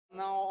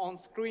on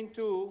screen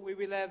 2, we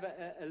will have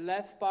a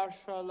left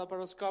partial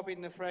laparoscopic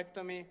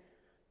nephrectomy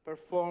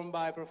performed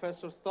by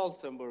Professor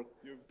Stolzenburg.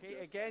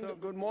 Okay, again,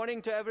 good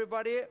morning to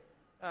everybody.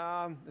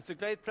 It's a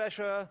great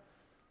pleasure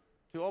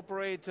to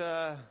operate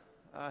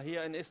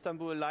here in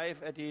Istanbul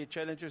live at the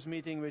Challengers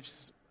meeting, which,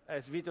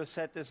 as Vito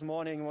said this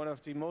morning, one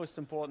of the most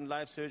important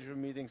live surgery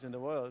meetings in the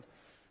world.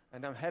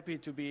 And I'm happy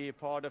to be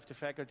part of the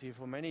faculty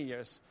for many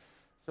years.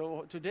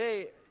 So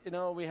today,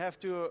 we have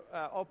to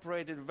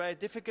operate a very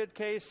difficult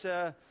case.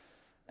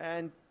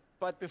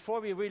 But before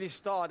we really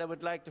start, I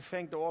would like to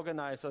thank the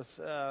organizers,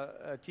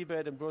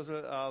 Tibet and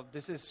Brussels.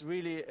 This is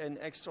really an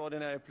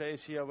extraordinary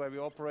place here where we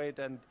operate,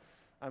 and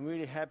I'm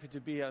really happy to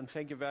be here, and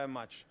thank you very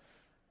much.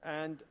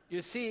 And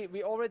you see,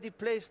 we already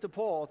placed the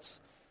ports,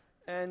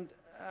 and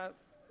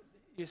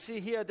you see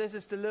here, this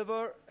is the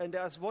liver, and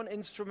there's one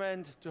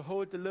instrument to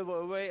hold the liver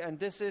away, and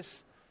this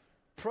is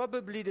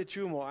probably the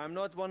tumor. I'm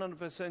not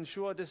 100%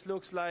 sure. This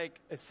looks like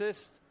a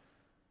cyst.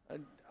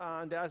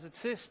 And there's a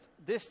cyst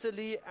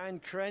distally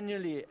and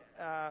cranially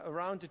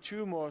around the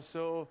tumor.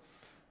 So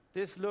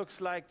this looks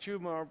like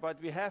tumor,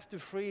 but we have to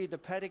free the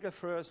pedicle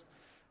first,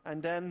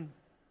 and then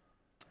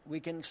we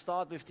can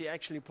start with the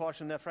actually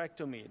partial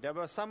nephrectomy. There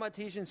were some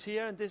adhesions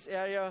here in this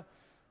area.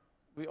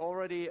 We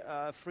already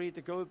freed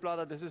the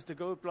gallbladder. This is the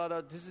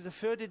gallbladder. This is a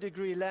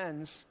 30-degree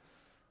lens,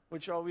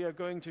 which we are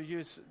going to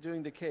use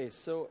during the case.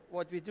 So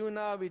what we do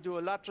now, we do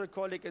a lateral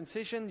colic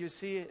incision. You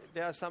see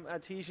there are some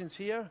adhesions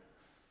here.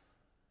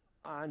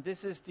 And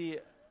this is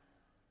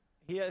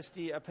here is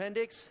the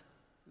appendix.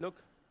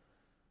 Look.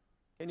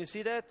 Can you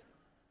see that?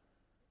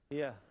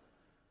 Here.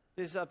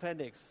 This is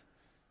appendix.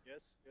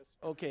 Yes.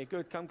 Okay,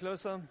 good. Come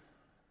closer.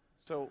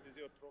 So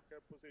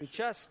we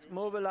just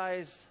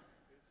mobilize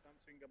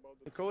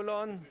the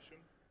colon.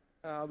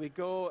 We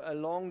go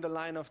along the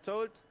line of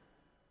Todt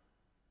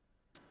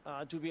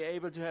to be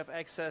able to have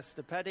access to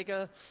the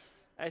pedicle.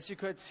 As you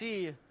could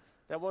see,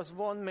 there was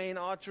one main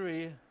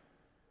artery,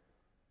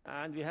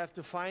 and we have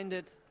to find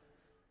it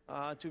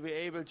to be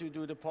able to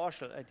do the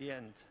partial at the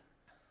end.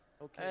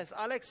 Okay. As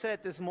Alex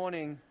said this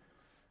morning,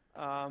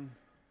 the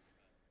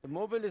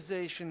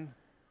mobilization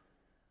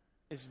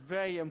is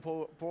very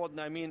important.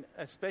 I mean,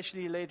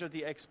 especially later,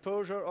 the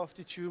exposure of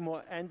the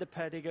tumor and the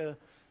pedicle.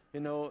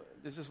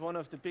 This is one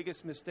of the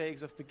biggest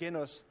mistakes of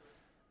beginners,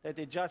 that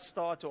they just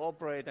start to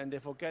operate and they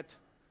forget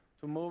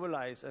to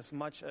mobilize as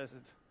much as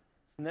it's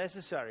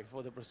necessary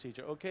for the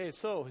procedure. Okay,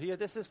 so here,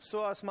 this is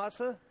psoas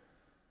muscle.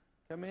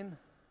 Come in.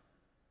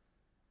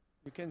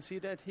 You can see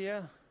that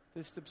here.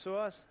 This is the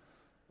psoas.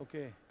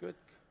 Okay, good.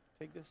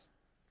 Take this.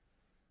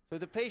 So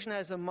the patient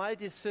has a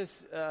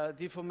multi-cyst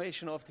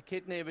deformation of the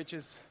kidney, which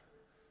is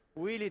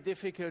really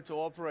difficult to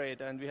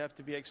operate, and we have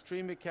to be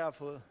extremely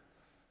careful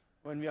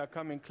when we are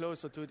coming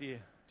closer to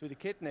the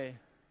kidney.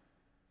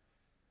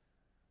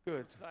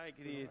 Good. Like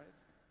the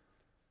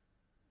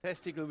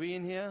testicle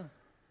vein here,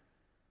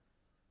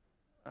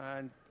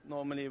 and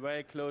normally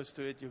very close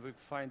to it you will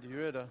find the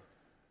ureter.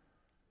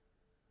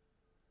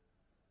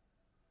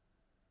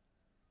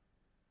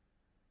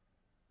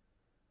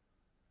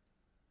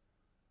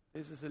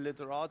 This is a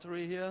little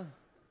artery here,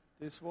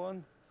 this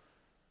one.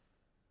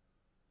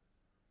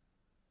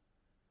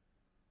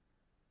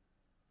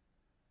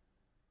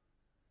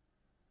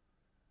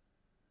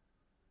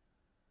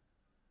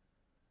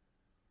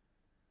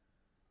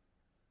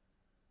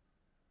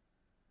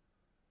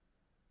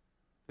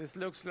 This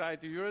looks like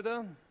the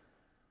ureter,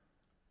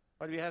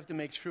 but we have to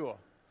make sure.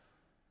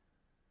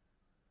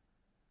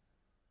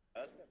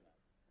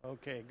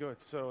 Okay,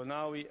 good. So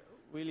now we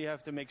really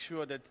have to make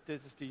sure that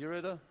this is the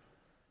ureter.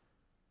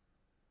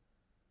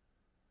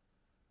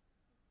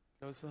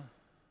 Closer.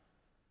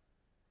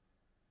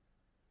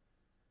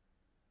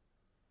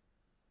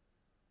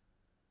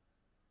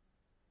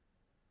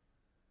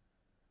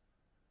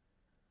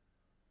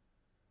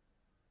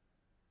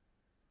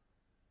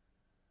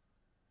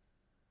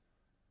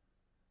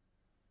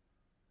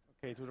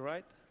 Okay, to the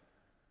right.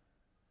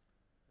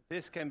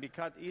 This can be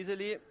cut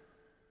easily.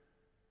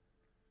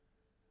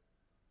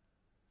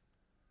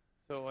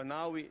 So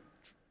now we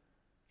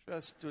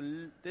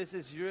this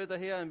is ureter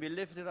here, and we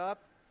lift it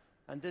up.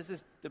 And this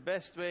is the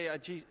best way.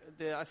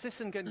 The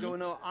assistant can go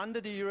now under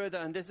the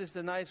ureter, and this is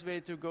the nice way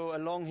to go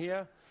along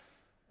here.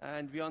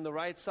 And we're on the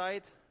right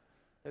side.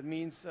 That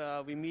means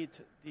we meet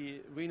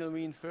the renal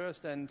vein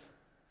first, and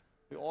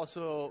we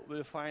also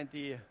will find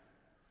the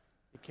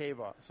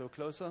cava. So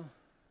closer.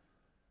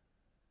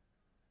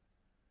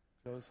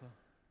 Closer.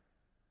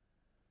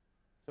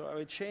 So I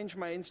will change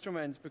my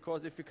instrument,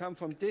 because if you come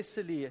from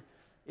distally,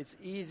 it's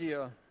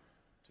easier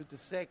to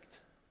dissect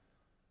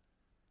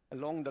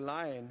along the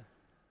line.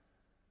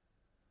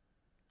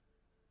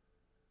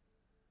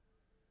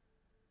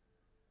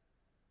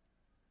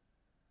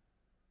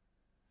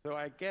 So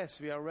I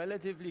guess we are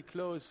relatively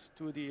close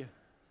to the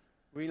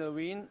renal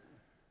vein.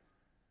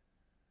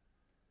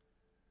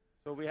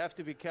 So we have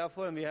to be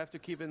careful, and we have to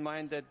keep in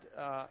mind that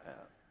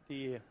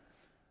the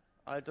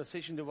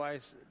ultrasonic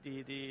device,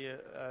 the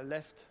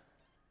left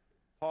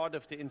part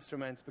of the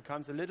instruments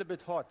becomes a little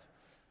bit hot.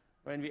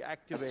 when we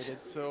activate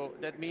it. So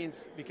that means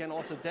we can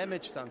also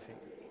damage something.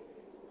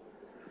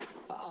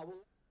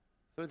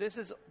 So this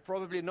is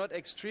probably not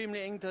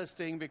extremely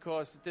interesting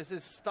because this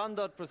is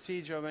standard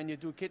procedure when you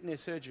do kidney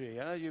surgery.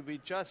 Yeah? We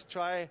just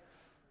try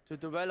to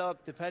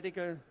develop the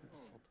pedicle.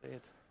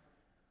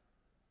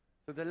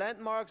 So the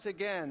landmarks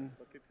again,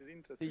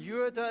 the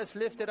ureter is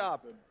lifted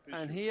up,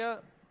 and here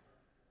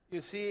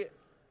you see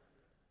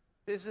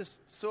this is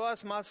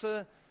psoas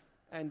muscle,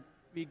 and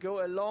we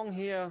go along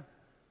here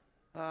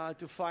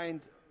to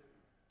find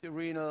the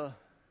renal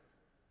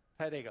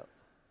pedicle.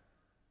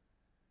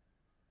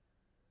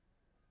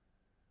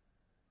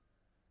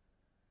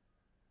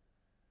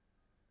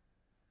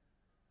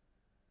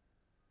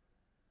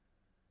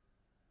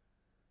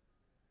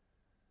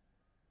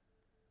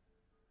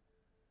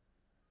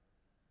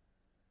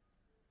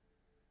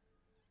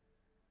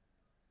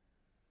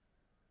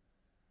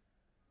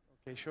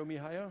 Okay, show me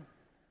higher.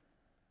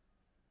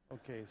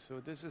 Okay, so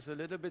this is a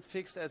little bit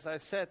fixed. As I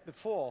said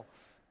before,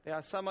 there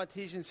are some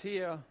adhesions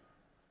here,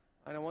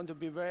 and I want to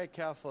be very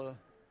careful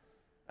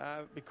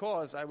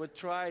because I would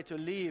try to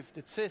leave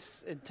the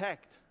cysts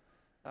intact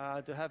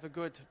to have a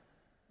good,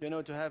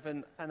 to have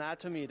an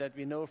anatomy that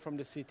we know from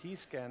the CT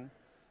scan.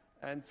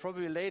 And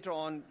probably later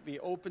on, we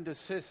open the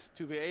cyst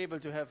to be able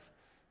to have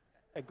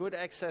a good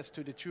access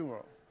to the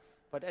tumor.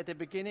 But at the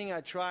beginning, I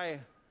try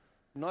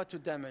not to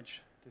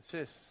damage the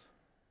cysts.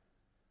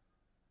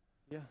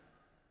 Yeah.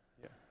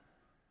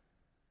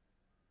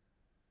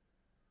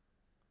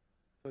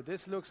 So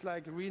this looks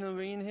like renal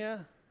vein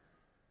here.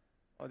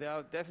 Or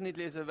there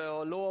definitely is a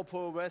lower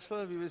pole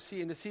vessel. We will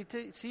see in the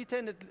CT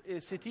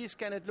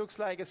scan it looks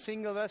like a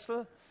single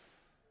vessel,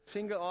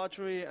 single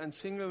artery and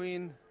single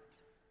vein.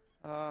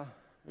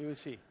 We will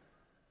see.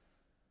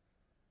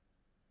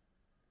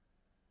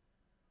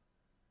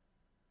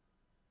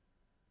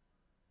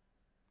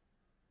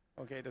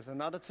 Okay, there's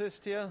another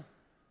cyst here.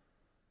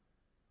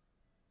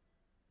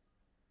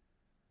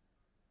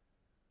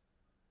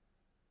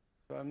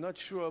 So I'm not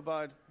sure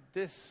about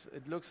this.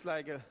 It looks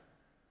like a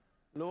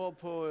lower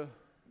pole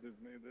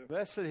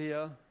vessel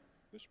here.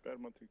 The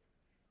spermatic.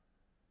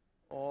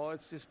 Or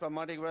it's the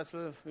spermatic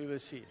vessel. We will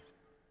see.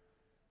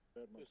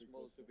 Too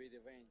small to be the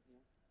vein.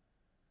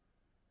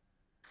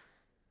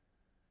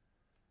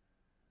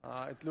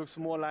 It looks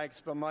more like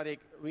spermatic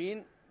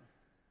vein.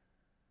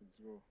 Let's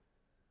go.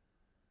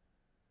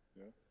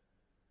 Yeah.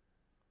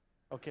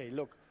 Okay,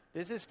 look.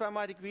 This is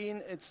spermatic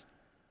vein.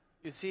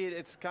 You see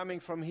it's coming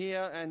from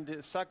here, and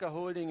the sucker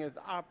holding it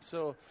up.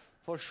 So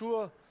for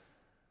sure,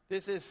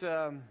 this is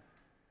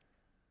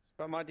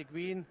spermatic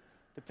vein.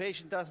 The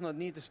patient does not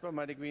need the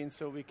spermatic vein,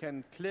 so we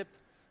can clip,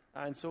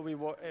 and so we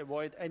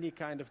avoid any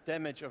kind of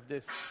damage of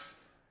this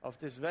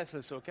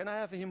vessel. So can I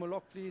have a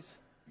hemolog, please?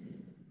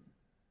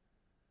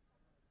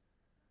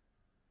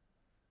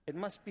 It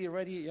must be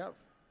ready. Yeah,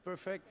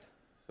 perfect.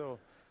 So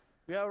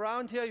we are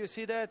around here. You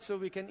see that? So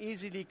we can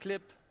easily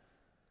clip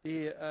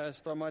the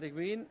spermatic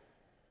vein.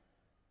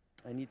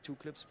 I need 2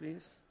 clips,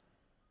 please.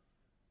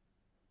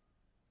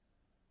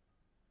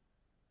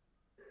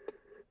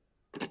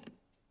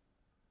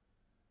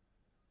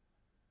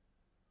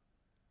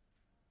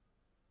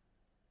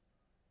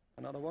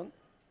 Another one.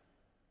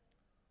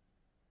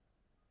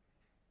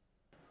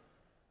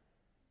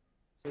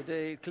 So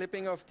the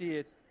clipping of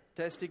the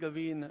testicle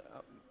vein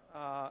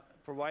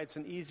provides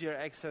an easier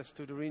access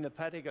to the renal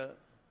pedicle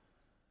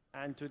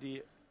and to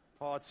the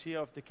parts here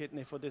of the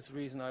kidney. For this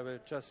reason, I will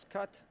just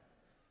cut.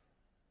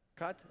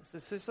 Is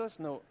this scissors?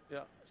 No.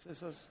 Yeah,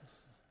 scissors.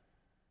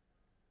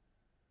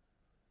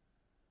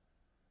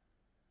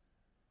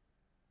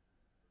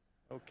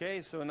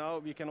 Okay, so now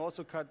we can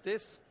also cut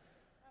this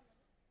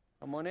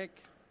harmonic.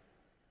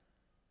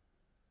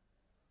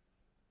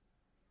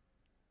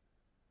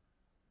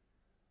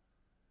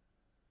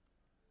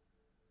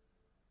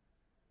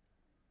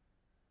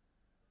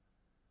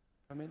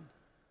 Come in.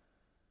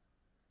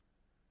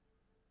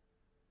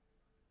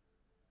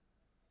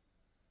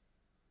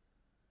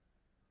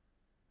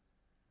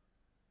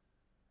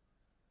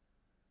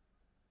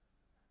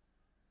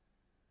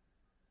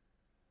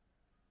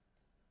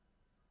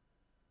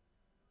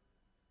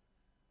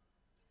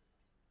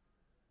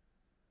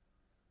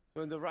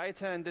 So in the right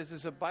hand, this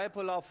is a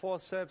bipolar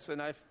forceps, and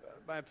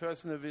my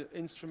personal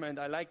instrument.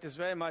 I like this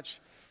very much.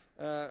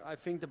 I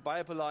think the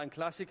bipolar in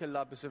classical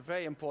lab is a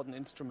very important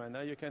instrument.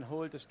 You can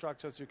hold the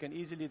structures, you can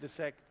easily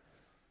dissect.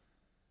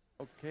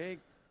 Okay,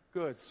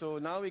 good. So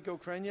now we go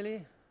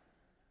cranially.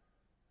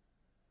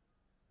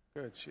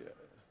 Good.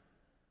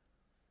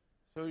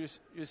 So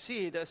you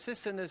see the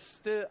assistant is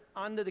still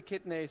under the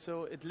kidney,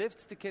 so it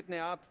lifts the kidney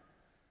up.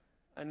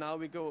 And now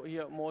we go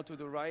here more to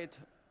the right.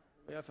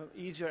 We have an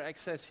easier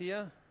access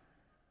here.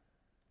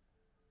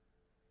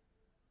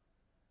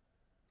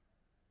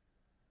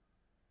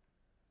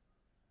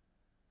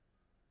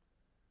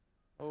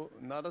 Oh,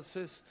 another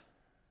cyst.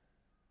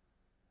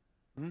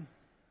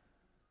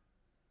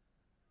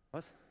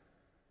 What?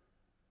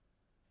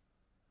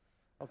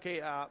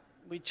 Okay,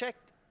 we checked,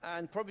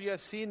 and probably you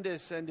have seen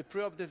this, and the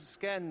preoperative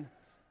scan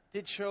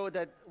did show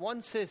that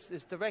one cyst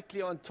is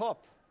directly on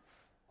top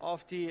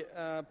of the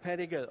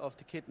pedicle of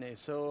the kidney.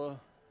 So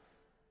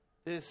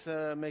this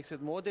makes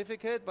it more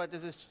difficult, but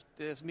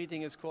this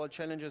meeting is called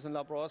Challenges in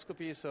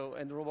Laparoscopy, so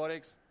and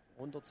robotics.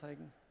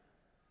 Runterzeigen.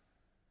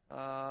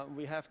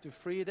 We have to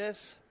free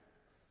this,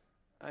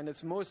 and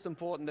it's most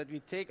important that we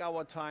take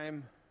our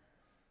time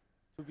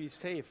to be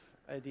safe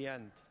at the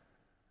end.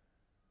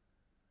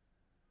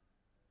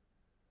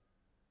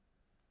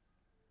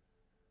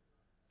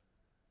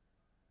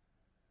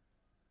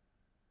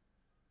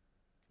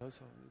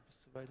 Closer, du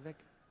bist zu weit weg.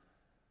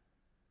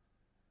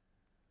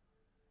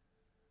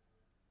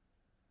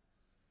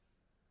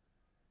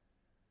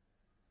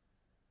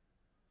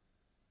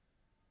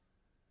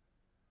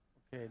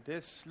 Okay,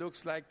 this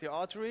looks like the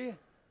artery.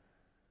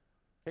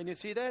 Can you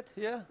see that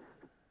here?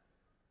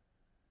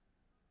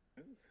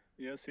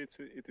 Yes, it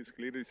is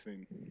clearly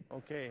seen.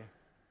 Okay.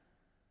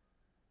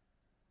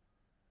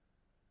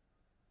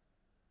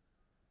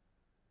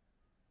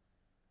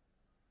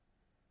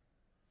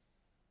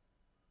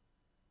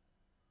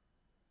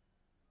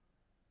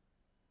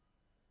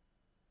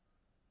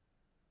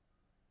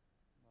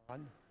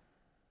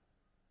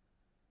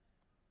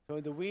 So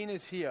the vein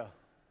is here.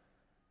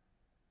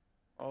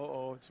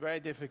 Oh, it's very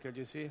difficult,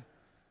 you see?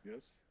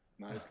 Yes,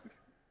 nicely.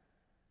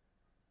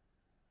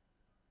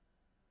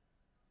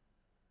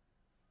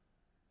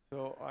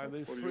 So I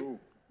will For free. you.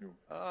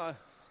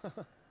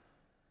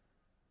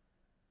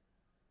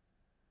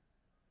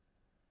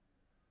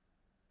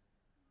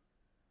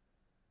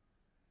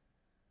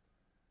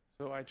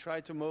 So I try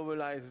to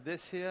mobilize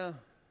this here.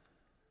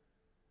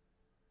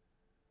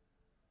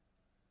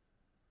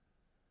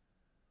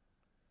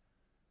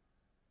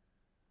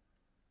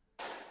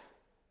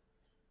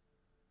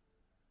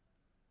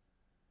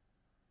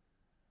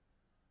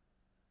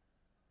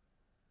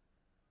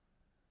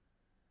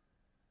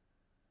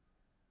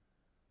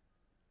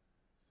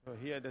 So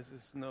here, this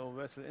is no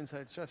vessel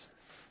inside. Just,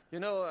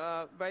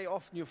 very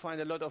often you find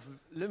a lot of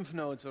lymph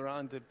nodes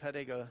around the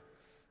pedicle,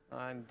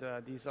 and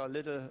these are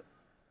little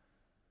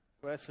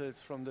vessels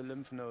from the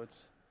lymph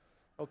nodes.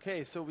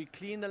 Okay, so we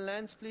clean the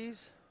lens,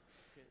 please.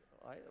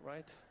 Okay,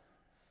 right.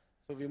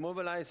 So we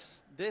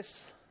mobilize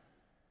this.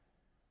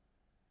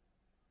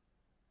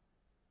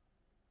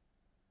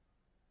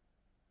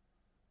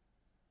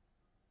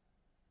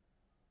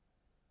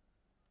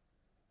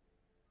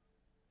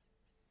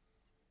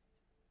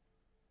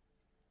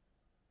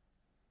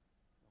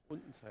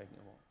 Unten zeigen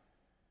immer.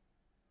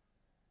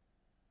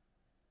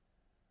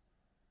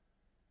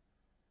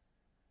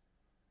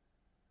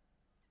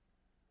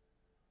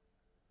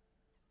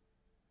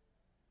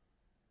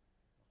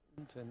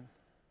 Nach unten.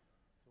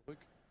 Zurück.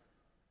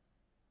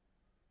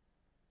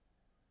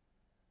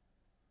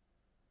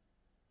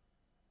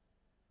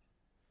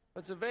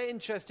 It's a very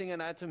interesting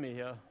anatomy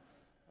here.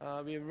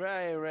 We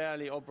very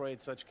rarely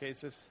operate such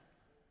cases.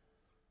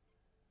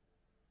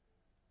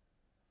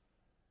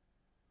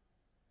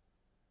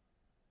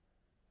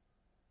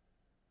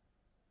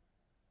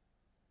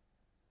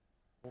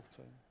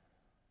 Hochzeigen.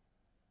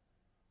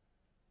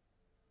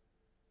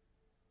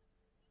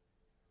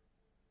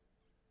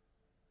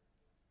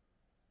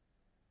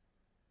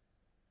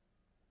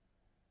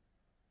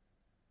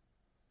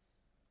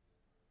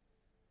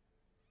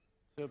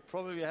 So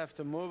probably we have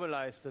to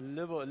mobilize the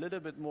liver a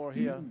little bit more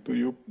here. Do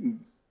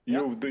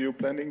you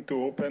planning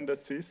to open the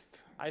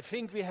cyst? I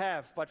think we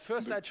have, but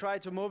first I try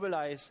to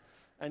mobilize,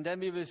 and then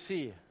we will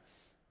see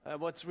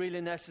what's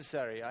really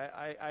necessary.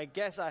 I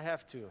guess I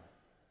have to.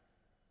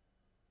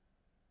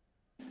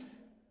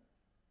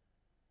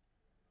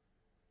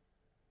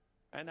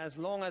 And as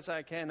long as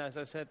I can, as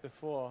I said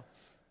before,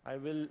 I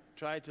will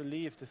try to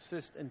leave the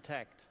cyst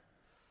intact.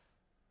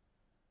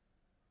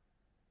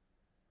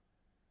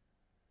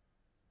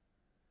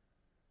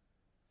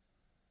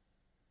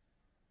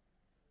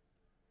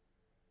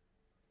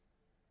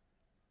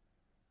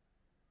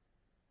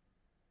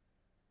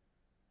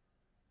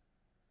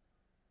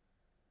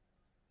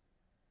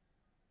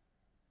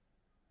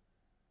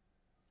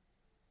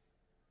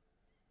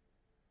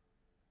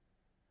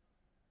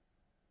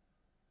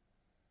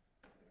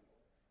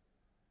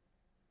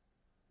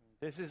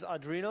 This is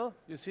adrenal.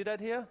 You see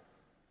that here?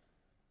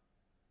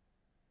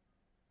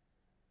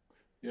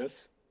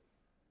 Yes.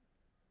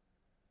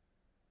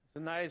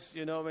 It's nice,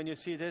 when you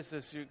see this,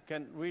 you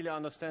can really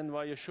understand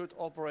why you should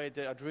operate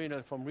the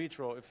adrenal from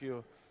retro if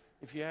you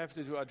have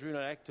to do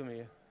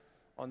adrenalectomy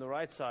on the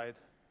right side,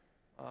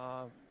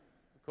 because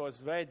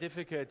it's very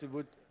difficult. It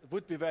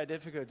would be very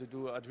difficult to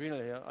do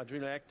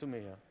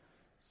adrenalectomy here.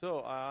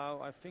 So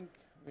I think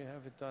we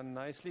have it done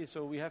nicely.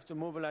 So we have to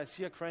mobilize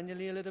here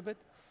cranially a little bit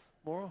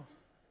more.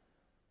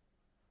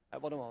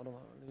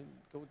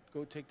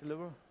 Go take the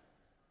liver.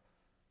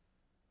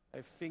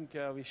 I think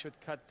we should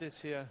cut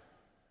this here.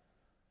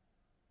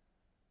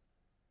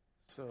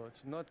 So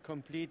it's not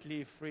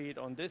completely freed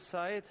on this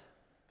side.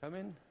 Come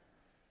in.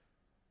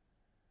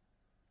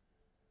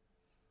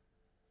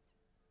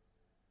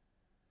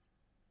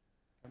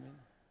 Come in.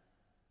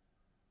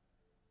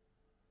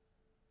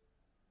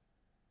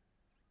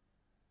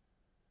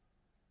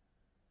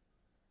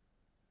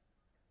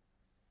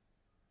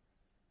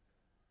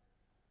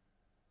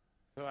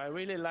 So I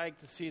really like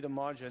to see the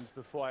margins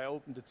before I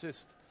open the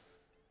cyst.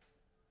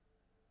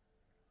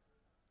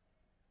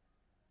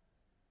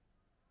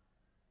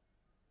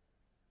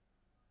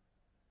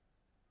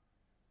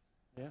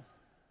 Yeah.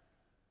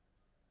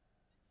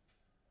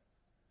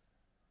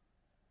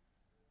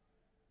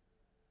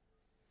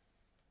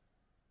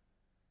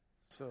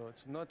 So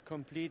it's not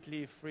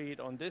completely freed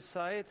on this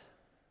side.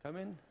 Come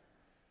in.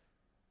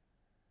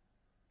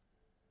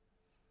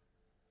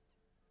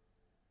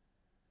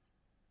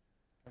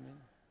 Come in.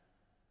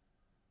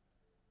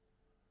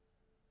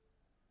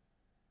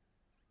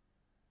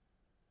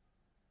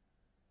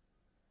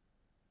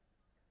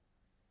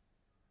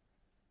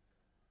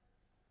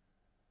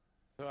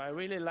 So I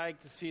really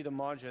like to see the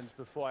margins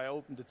before I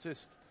open the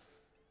cyst.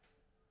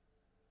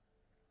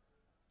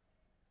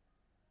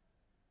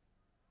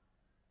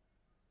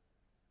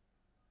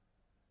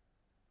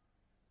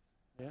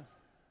 Yeah.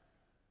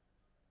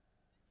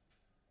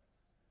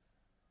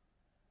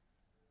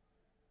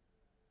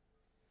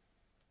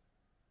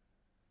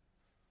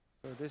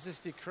 So this is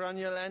the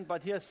cranial end,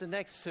 but here's the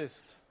next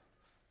cyst.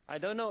 I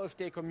don't know if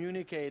they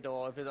communicate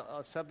or if it's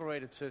a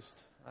separated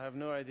cyst. I have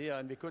no idea,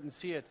 and we couldn't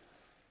see it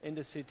in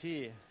the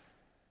CT.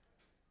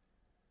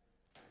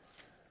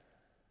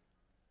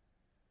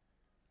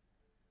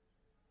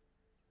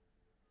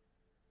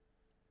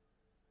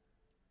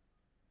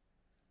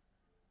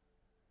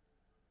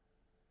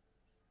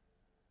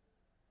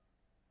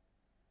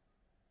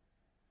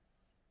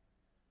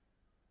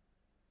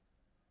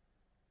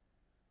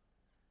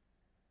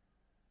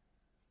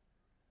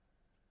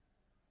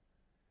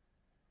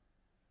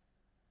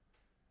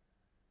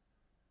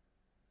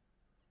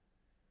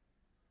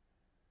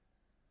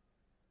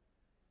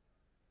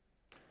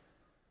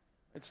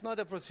 It's not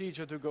a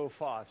procedure to go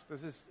fast.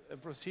 This is a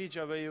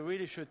procedure where you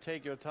really should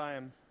take your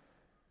time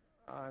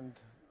and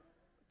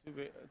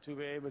to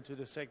be able to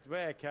dissect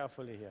very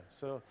carefully here.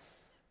 So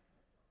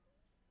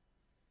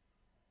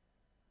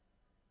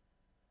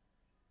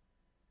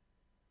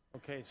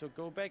okay, so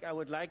go back. I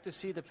would like to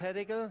see the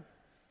pedicle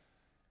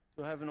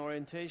to have an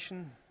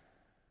orientation.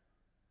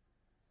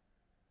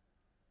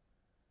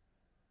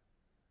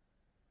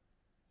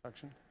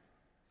 Suction.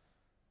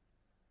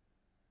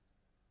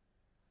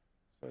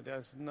 So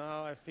there's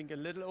now, I think, a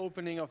little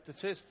opening of the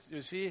cyst.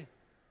 You see,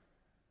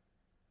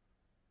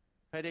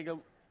 pedicle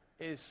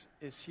is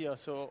here.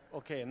 So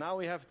okay, now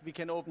we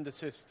can open the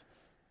cyst.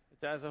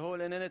 There's a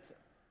hole in it,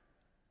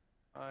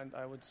 and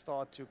I would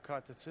start to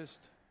cut the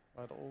cyst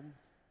right open.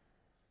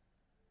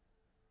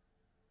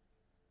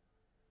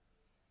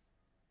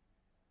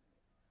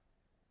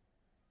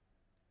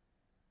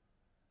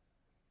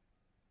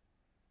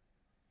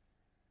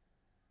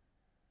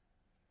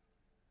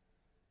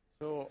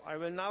 So I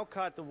will now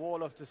cut the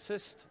wall of the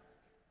cyst,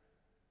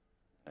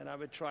 and I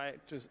will try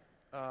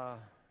to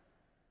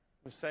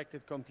resect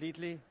it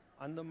completely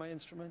under my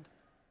instrument.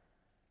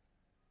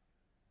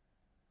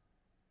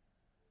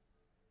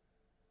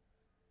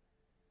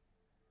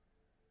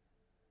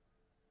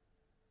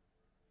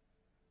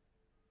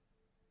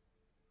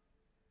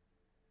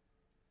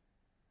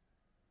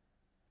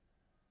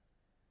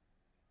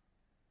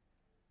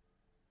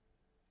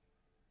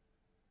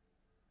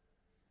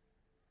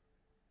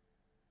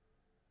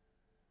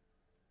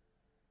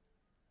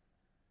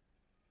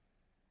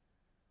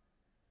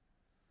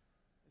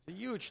 It's a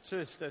huge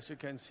cyst, as you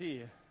can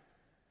see.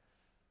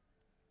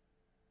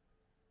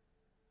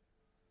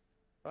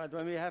 But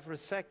when we have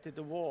resected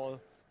the wall,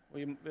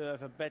 we will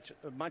have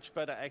a much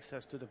better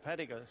access to the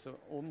pedicle. So,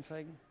 oben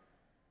zeigen.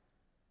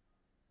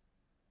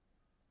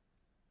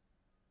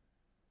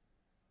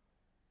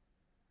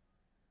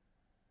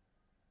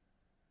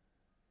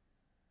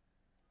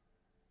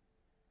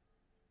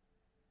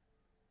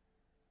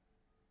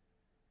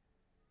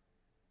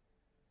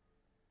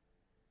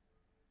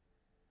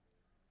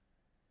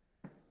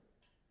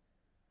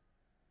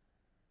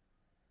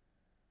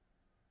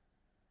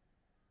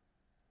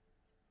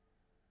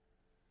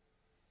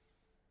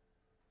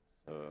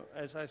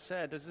 As I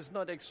said, this is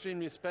not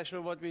extremely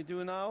special what we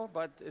do now,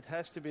 but it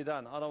has to be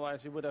done.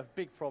 Otherwise, you would have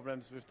big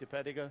problems with the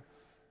pedicle.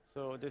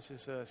 So this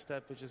is a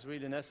step which is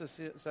really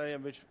necessary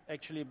and which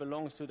actually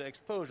belongs to the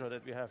exposure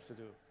that we have to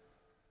do.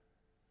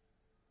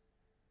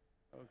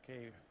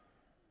 Okay.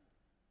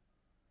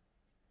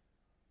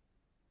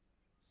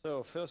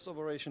 So first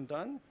operation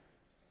done.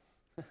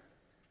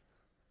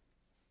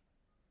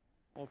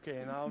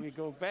 Okay, now we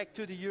go back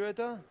to the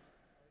ureter.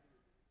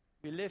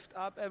 We lift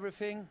up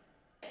everything.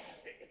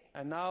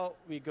 And now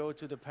we go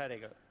to the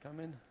pedicle. Come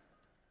in.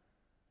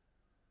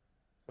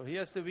 So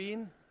here's the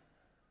vein.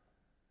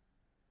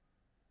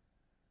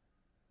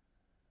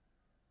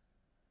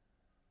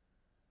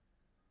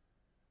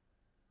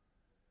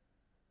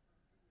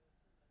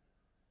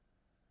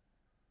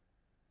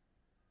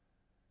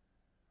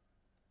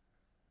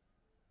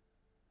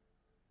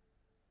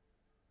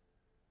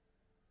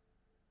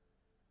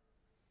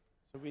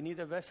 So we need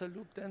a vessel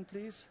loop then,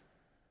 please.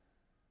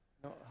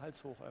 No, Hals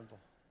hoch einfach.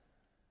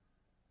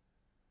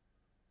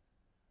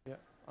 Yeah,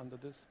 under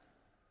this.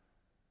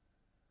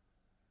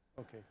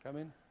 Okay, come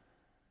in.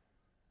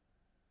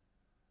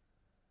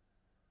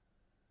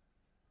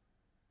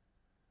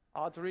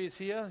 artery is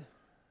here.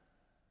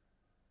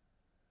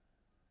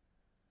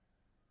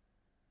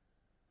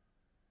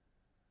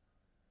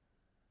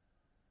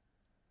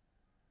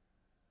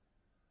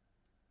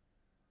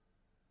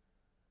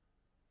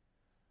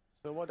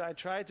 So what I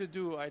try to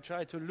do, I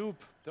try to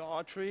loop the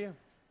artery.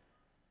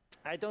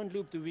 I don't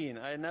loop the vein.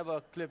 I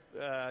never clip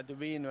the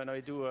vein when I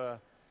do a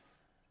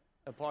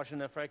partial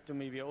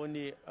nephrectomy. We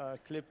only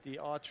clip the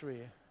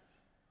artery,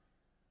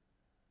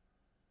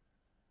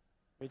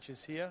 which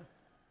is here.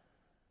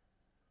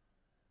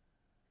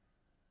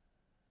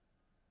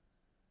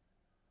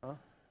 Huh?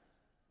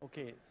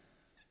 Okay.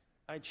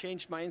 I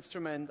changed my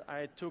instrument.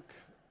 I took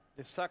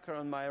the sucker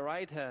on my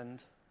right hand.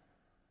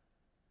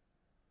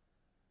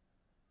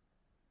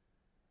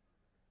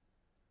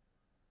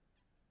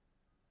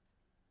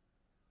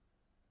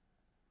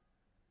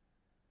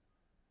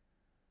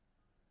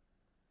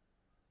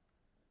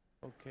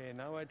 Okay,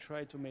 now I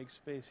try to make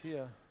space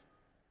here.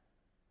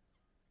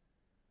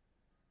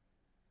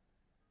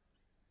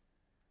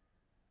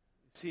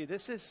 See,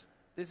 this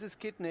is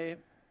kidney.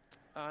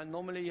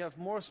 Normally you have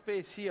more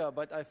space here,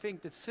 but I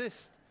think the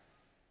cyst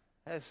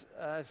has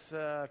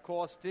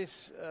caused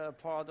this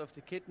part of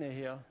the kidney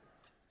here,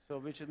 so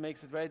which it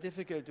makes it very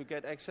difficult to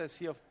get access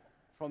here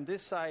from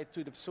this side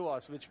to the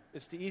psoas, which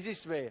is the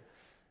easiest way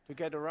to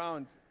get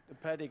around the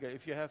pedicle.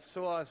 If you have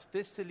psoas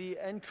distally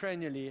and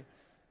cranially,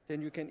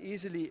 then you can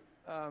easily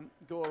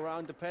go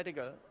around the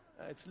pedicle.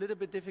 It's a little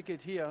bit difficult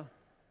here.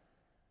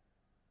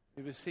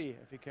 We will see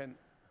if we can.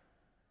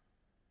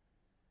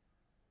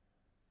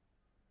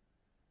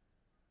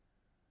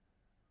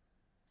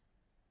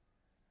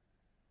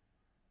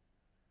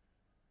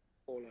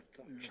 All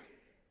attached.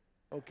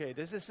 Okay,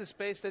 this is the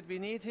space that we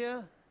need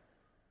here.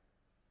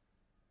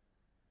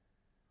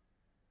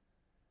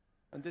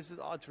 And this is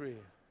artery.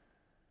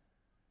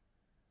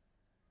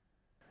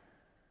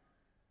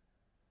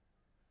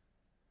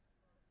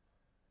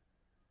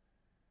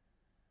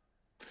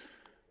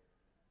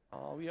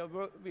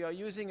 We are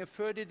using a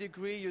 30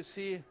 degree. You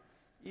see,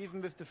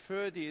 even with the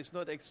 30, it's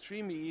not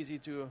extremely easy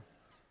to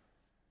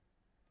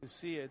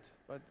see it,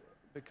 but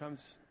it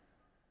becomes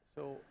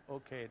so.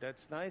 Okay,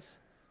 that's nice.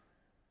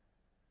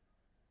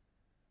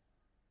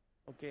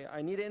 Okay,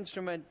 I need an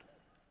instrument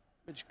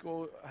which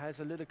has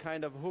a little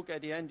kind of hook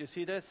at the end. You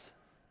see this?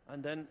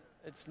 And then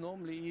it's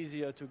normally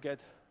easier to get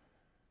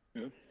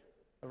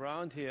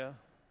around here.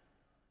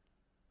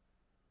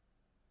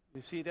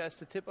 You see, there's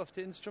the tip of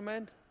the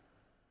instrument.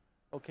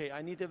 Okay,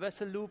 I need a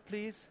vessel loop,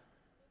 please.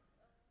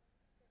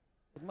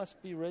 It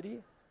must be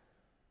ready.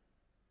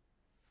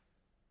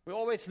 We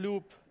always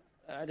loop.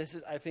 This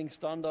is, I think,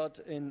 standard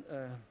in.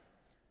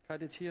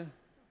 Cut it here.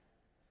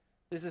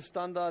 This is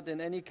standard in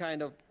any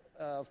kind of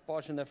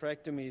partial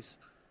nephrectomies.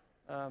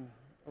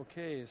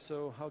 Okay,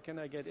 so how can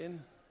I get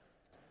in?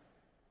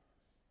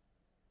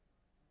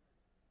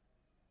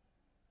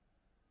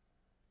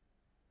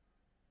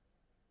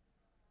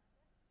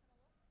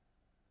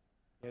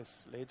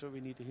 Yes, later we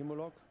need a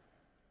hemolog.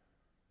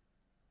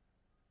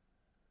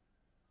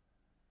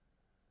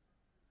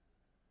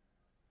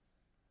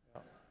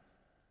 Yeah.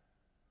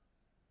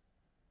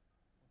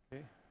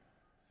 Okay,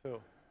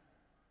 so.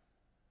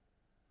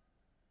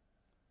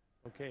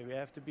 Okay, we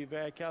have to be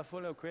very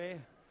careful, okay,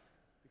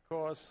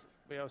 because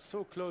we are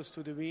so close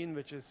to the vein,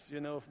 which is,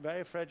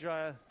 very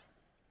fragile.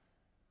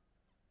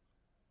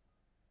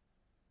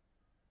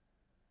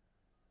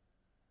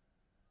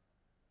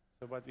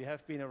 So, but we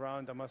have been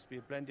around, there must be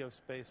plenty of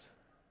space.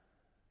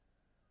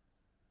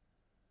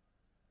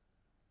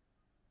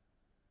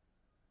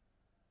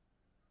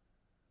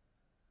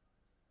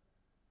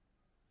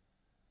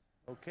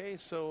 Okay,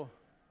 so,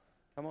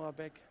 camera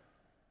back.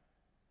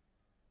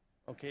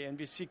 Okay, and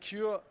we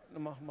secure,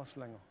 mach's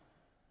länger.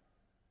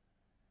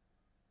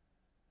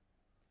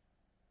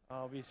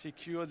 We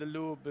secure the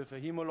loop with a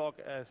hemolog,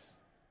 as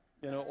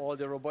all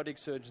the robotic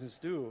surgeons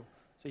do.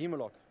 It's a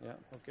hemolog, yeah,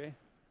 okay.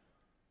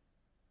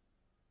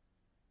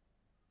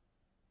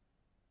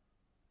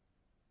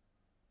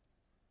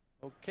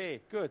 Okay,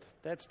 good,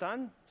 that's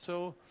done.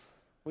 So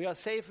we are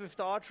safe with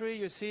the artery.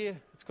 You see,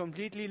 it's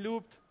completely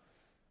looped.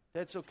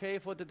 That's okay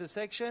for the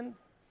dissection.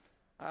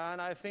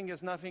 And I think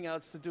there's nothing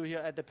else to do here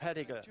at the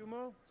pedicle.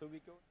 Tumor. So we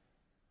go.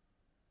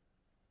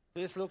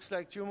 This looks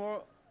like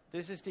tumor.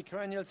 This is the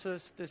cranial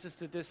cyst. This is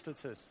the distal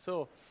cyst.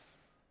 So,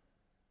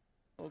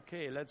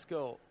 okay, let's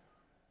go.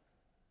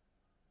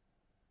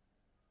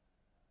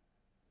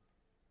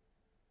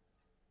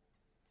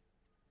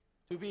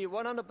 To be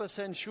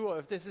 100% sure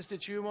if this is the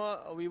tumor,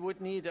 we would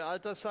need an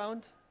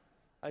ultrasound.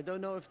 I don't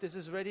know if this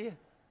is ready.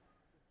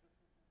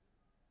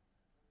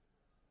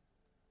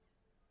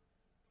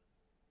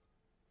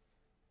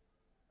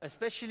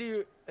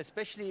 Especially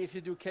if you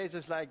do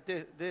cases like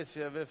this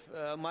with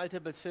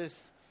multiple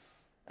cysts,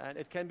 and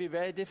it can be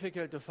very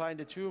difficult to find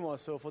a tumor.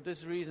 So for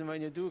this reason,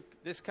 when you do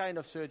this kind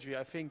of surgery,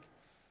 I think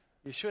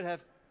you should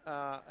have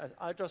an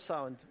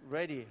ultrasound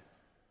ready.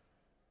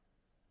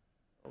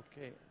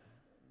 Okay.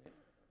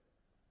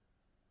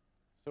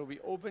 So we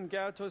open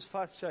Gertos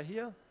fascia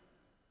here.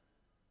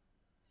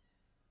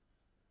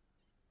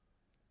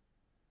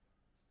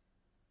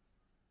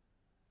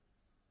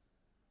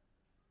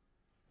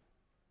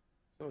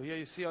 So here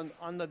you see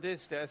under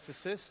this there's the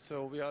cyst,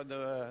 so we are in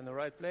the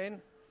right plane.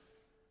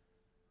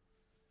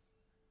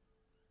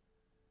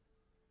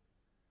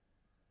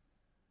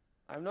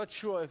 I'm not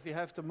sure if we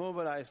have to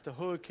mobilize the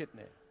whole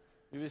kidney.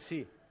 We will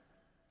see.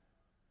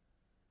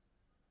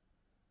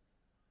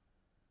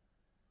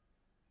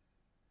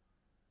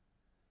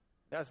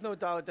 There's no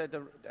doubt that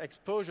the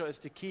exposure is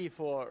the key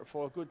for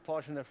a good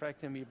partial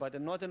nephrectomy, but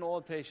not in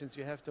all patients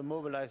you have to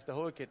mobilize the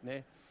whole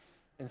kidney.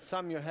 In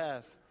some you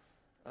have.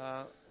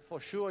 For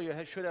sure you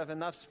should have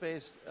enough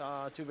space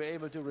to be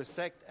able to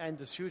resect and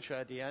to suture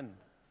at the end.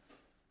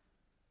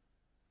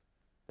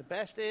 The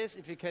best is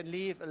if you can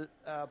leave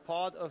a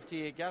part of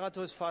the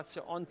Geratos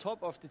fascia on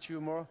top of the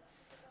tumor,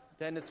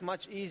 then it's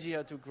much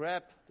easier to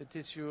grab the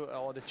tissue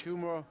or the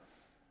tumor.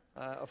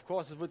 Of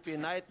course, it would be a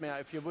nightmare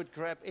if you would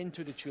grab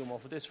into the tumor.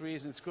 For this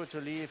reason, it's good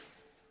to leave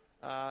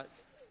the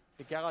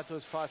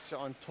Geratos fascia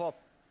on top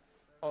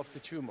of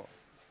the tumor.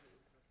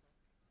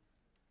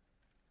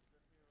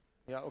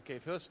 Yeah, okay,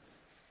 first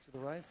to the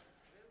right.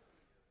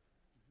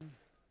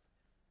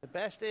 The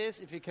best is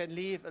if you can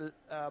leave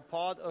a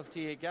part of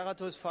the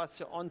Geratos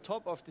fascia on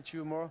top of the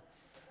tumor,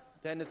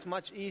 then it's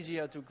much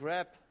easier to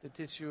grab the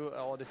tissue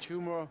or the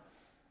tumor.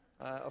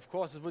 Of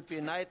course, it would be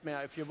a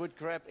nightmare if you would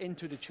grab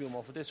into the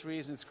tumor. For this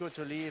reason, it's good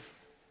to leave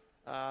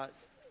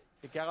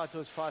the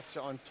Geratos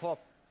fascia on top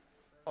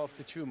of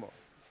the tumor.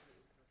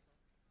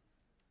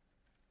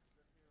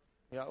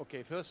 Yeah,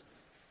 okay, first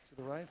to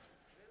the right.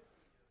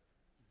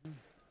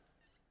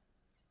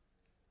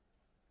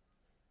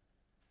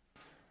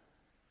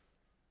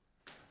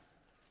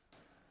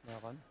 Nah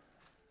ran.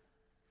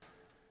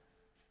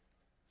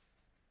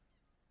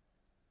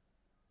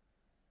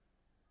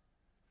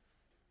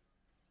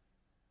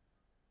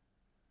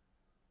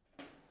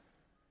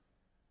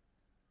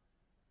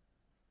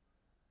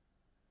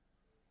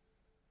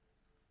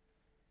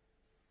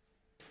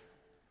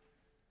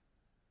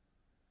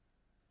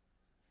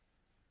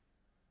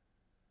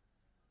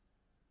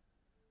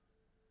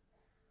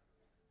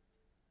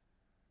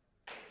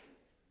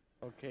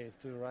 Okay,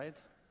 to the right.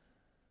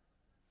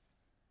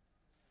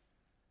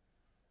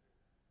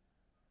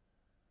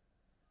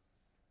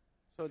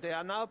 So they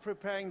are now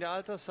preparing the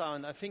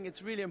ultrasound. I think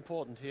it's really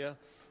important here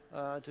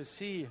to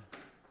see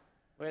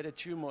where the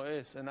tumor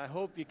is. And I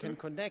hope we can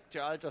connect the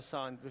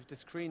ultrasound with the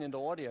screen in the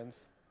audience.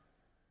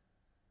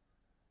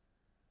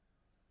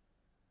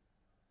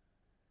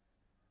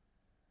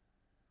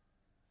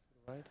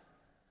 Right.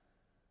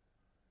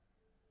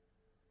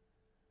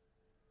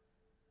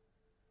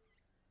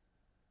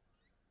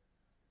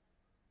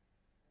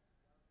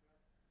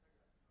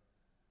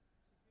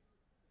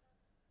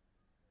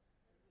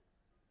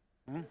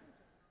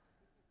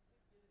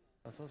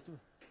 Was hast du?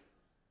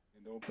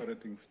 In the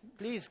operating.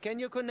 Please, can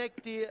you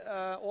connect the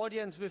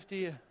audience with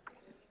the...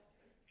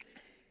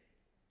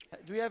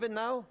 Do you have it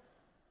now?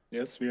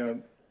 Yes, we are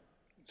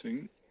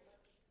seeing.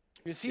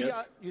 You see,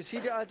 Yes. you see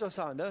the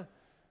ultrasound, huh?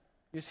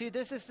 You see,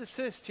 this is the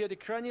cyst here, the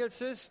cranial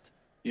cyst.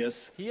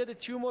 Yes. Here the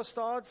tumor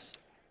starts.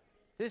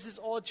 This is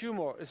all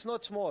tumor. It's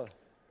not small.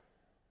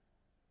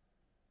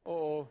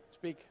 Oh,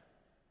 speak.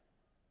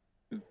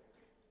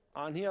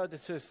 And here the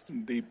cyst.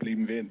 Deeply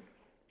in vein.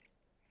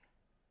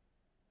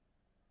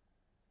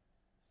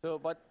 So,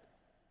 but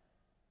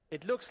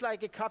it looks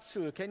like a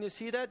capsule. Can you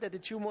see that? That the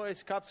tumor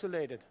is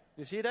capsulated.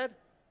 You see that?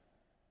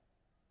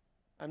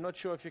 I'm not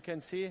sure if you can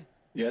see.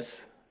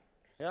 Yes.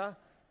 Yeah?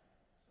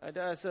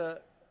 There's a...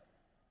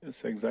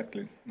 Yes,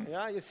 exactly.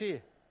 Yeah, you see.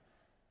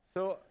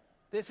 So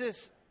this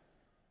is...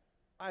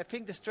 I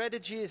think the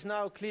strategy is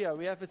now clear.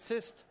 We have a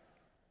cyst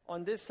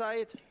on this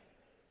side.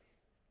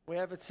 We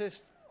have a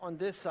cyst on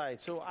this side.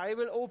 So I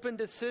will open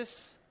the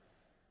cyst,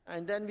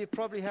 and then we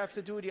probably have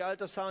to do the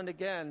ultrasound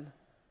again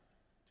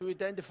to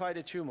identify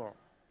the tumor.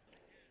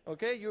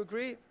 Okay, you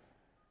agree?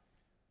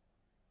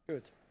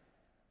 Good.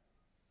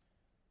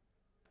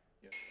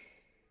 Yes.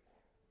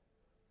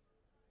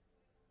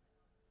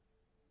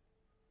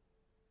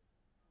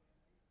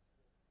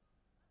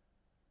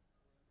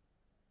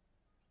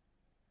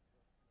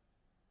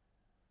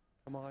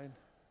 Come on.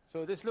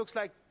 So this looks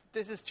like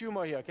this is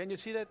tumor here. Can you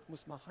see that?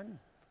 Muss mal ran.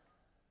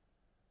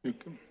 You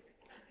can.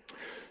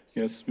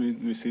 Yes,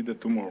 we see the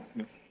tumor.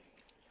 Yeah.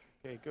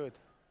 Okay, good.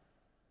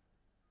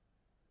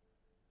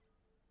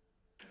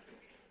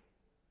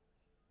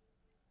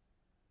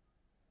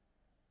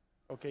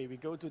 Okay, we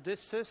go to this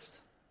cyst.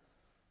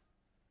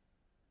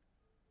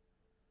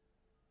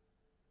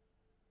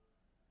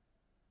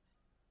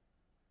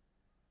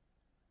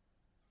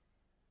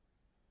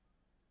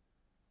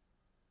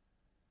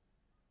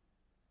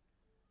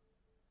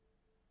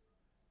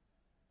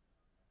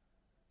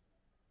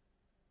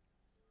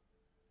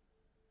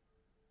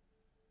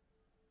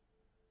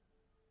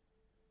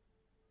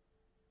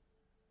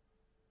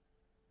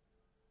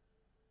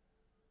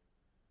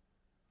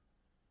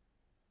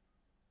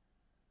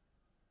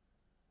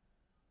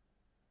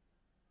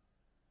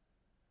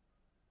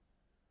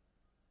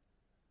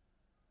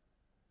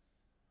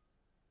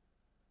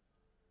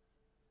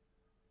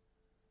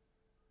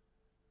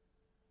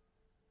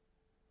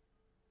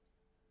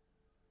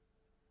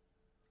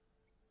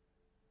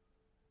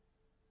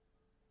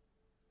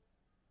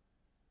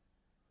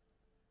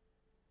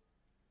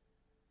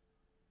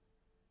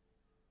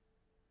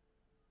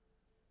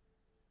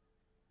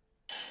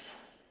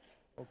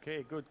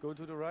 Okay, good. Go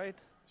to the right.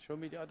 Show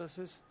me the other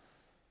cyst.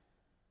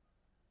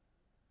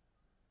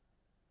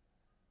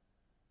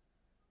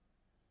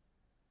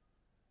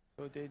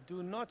 So they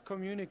do not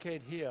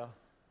communicate here.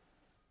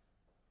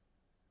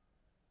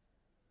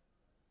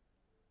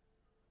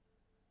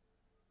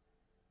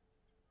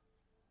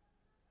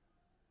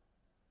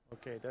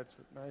 Okay, that's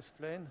a nice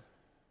plane.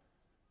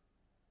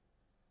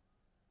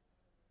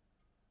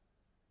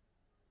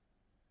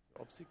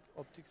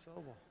 Optic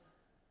sauber.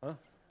 Huh?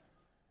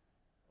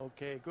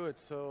 Okay, good.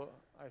 So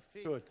I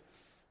think good.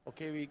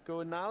 Okay, we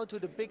go now to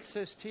the big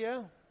cyst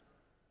here.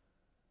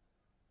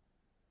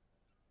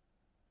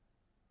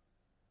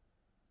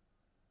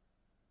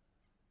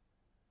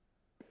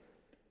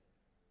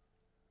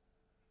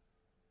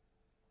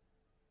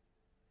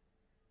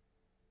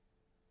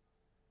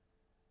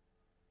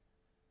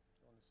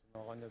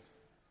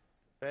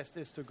 Best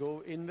is to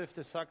go in with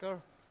the sucker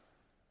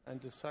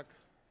and to suck.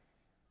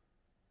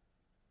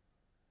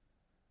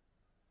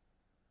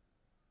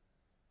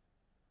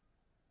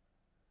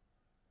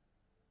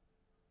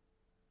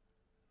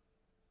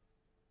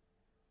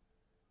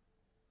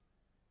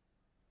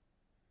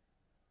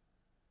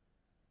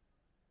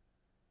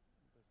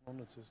 There's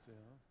no cyst there,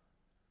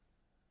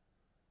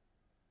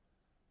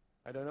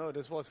 huh? I don't know,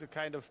 this was a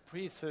kind of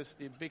pre-cyst.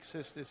 The big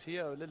cyst is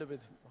here, a little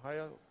bit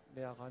higher,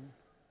 näher ran.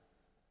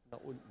 Nach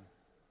unten.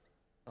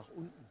 Nach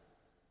unten.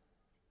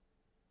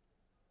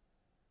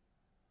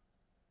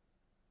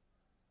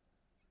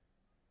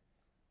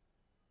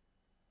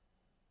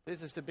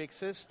 This is the big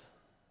cyst.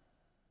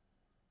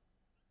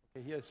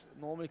 Okay, here's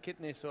normal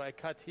kidney, so I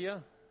cut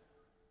here.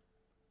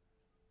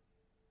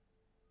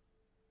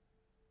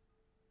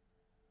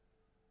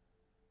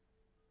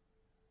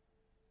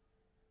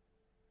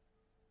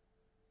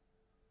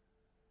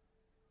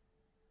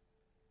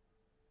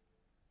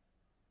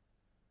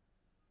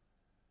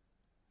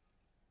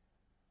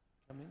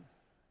 Come in.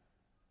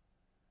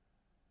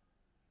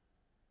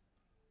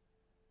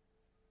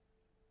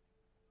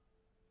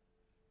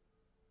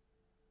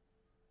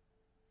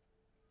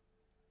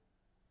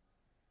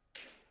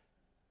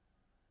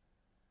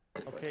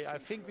 Okay, I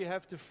think we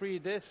have to free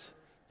this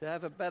to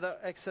have a better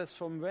access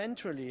from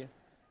ventrally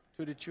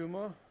to the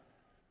tumor.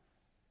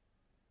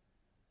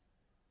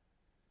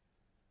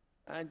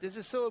 And this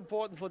is so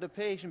important for the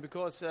patient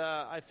because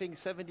I think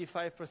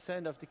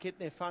 75% of the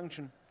kidney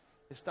function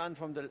is done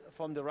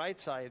from the right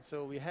side.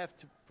 So we have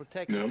to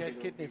protect the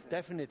kidney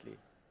definitely.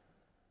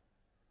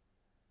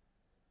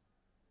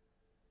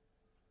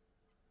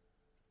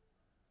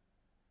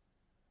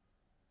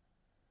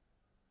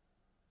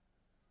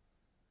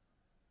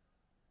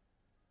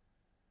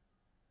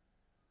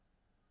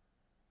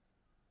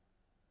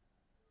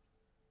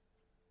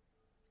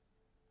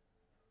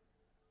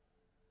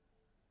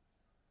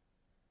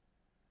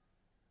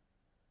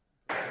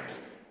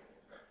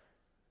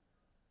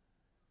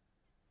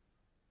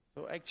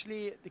 So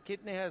actually, the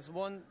kidney has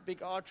one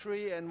big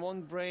artery and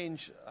one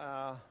branch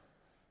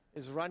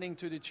is running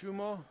to the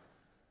tumor,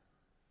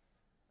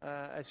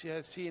 as you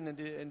have seen in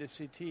the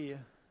CT.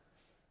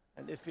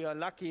 And if we are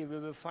lucky, we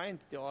will find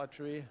the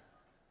artery,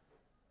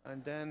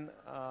 and then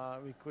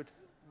we could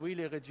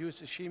really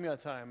reduce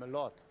ischemia time a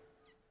lot.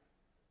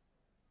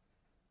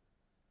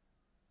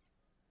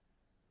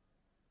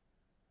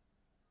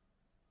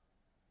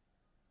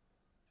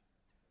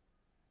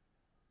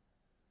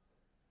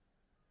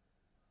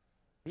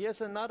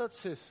 Here's another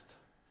cyst.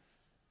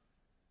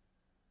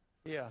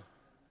 Here.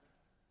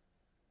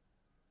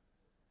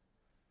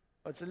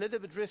 It's a little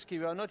bit risky.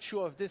 We are not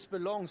sure if this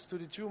belongs to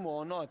the tumor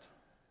or not.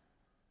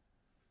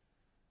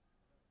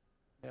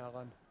 Yeah,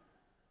 run.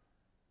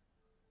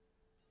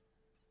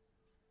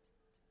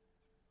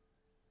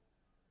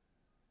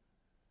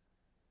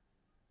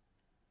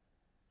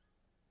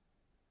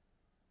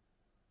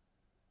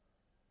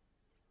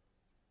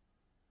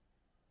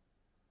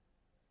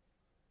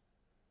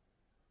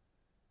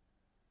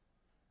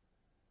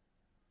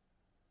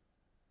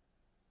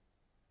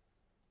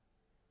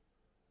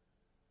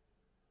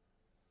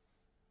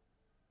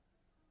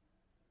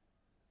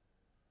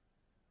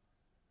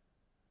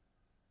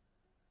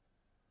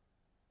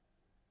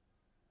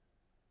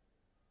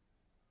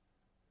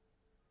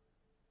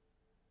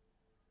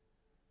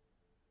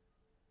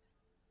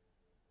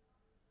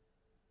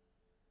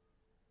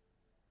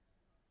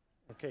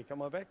 Okay,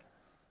 come on back.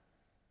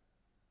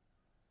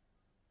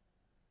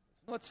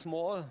 It's not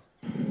small.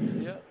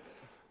 Yeah.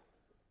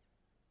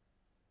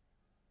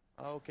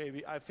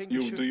 Okay, I think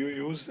do you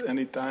use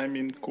any time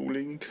in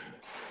cooling?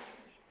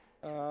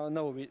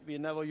 No, we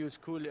never use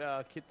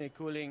kidney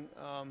cooling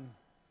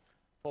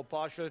for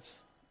partials.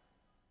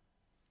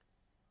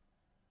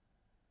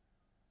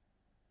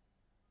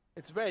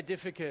 It's very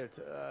difficult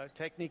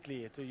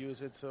technically to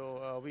use it,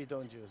 so we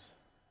don't use.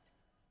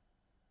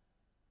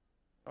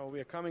 We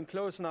are coming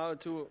close now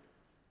to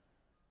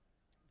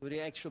the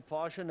actual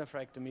partial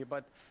nephrectomy,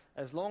 but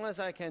as long as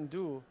I can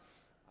do,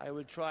 I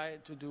will try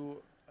to do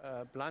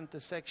blunt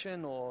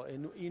dissection or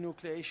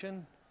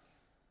enucleation.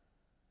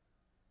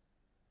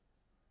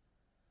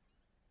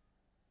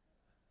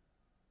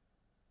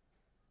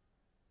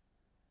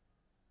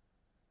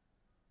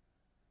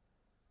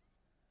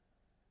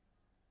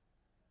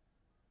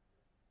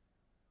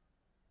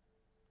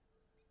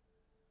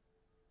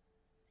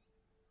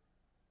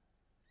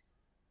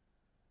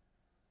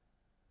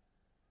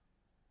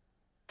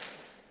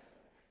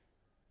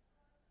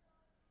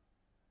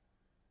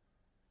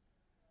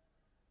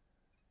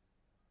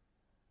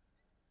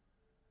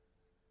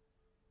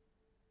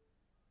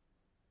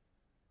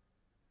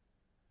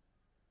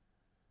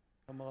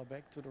 Camera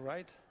back to the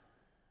right.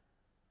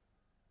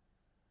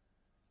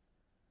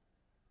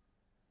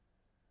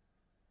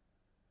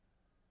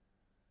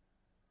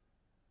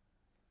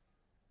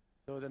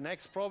 So the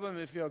next problem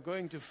if we are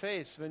going to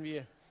face when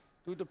we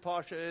do the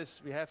partial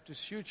is we have to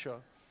suture,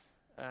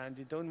 and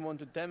we don't want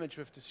to damage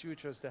with the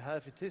sutures the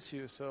healthy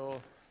tissue,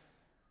 so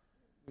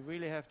we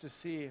really have to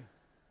see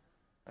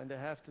and I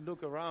have to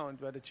look around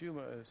where the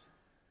tumor is.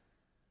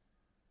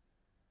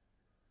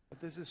 But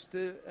this is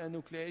still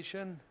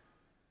enucleation,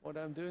 what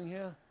I'm doing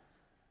here.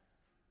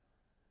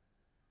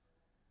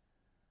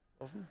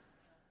 Offen.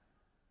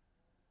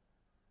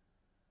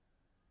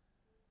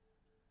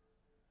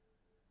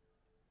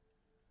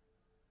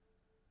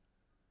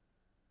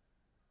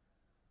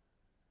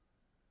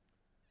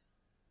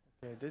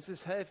 Okay, this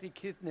is healthy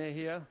kidney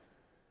here,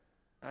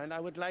 and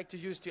I would like to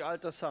use the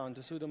ultrasound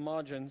to see the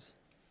margins.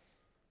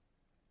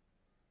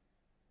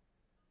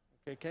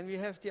 Okay, can we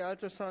have the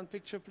ultrasound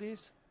picture,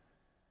 please?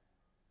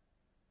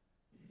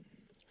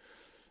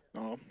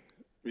 No,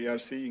 we are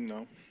seeing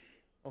now.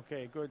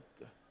 Okay, good.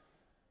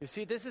 You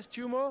see, this is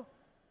tumor.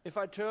 If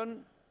I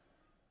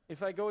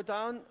go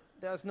down,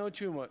 there's no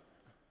tumor.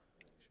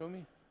 Show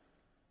me.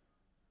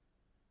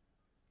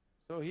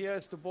 So here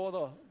is the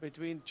border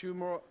between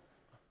tumor.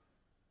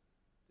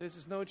 This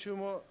is no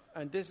tumor,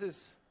 and this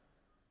is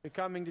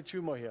becoming the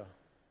tumor here.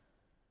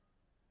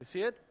 You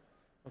see it?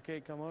 Okay,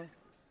 come on.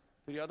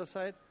 To the other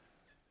side.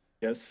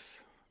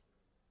 Yes.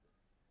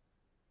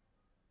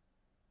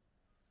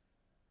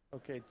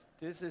 Okay,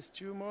 this is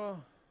tumor.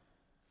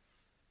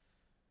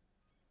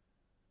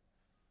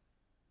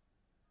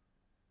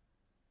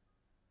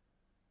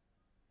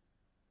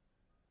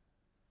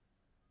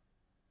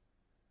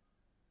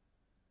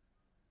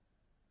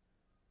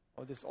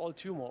 Oh, this is all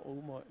tumor.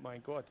 Oh my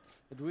God.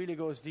 It really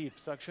goes deep.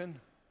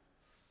 Suction.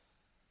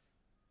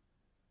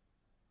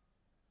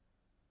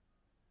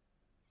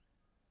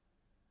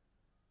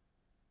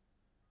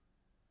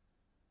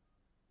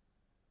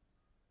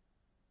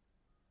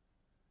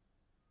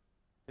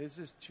 This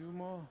is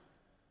tumor.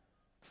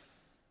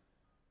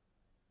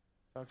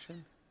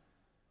 Suction.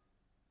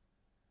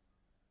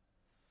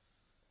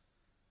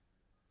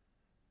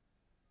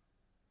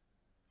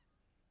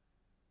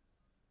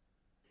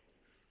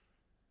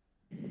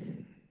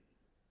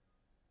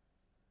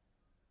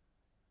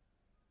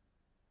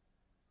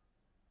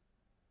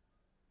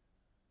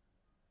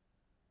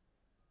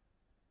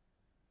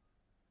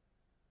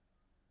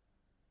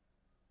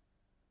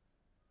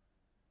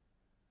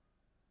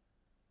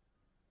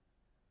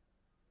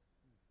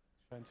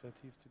 Transfer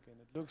teeth again.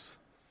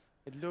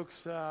 It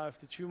looks if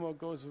the tumor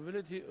goes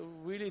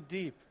really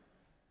deep.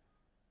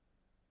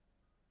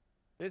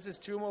 This is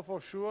tumor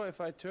for sure if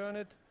I turn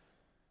it.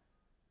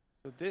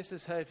 So this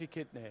is healthy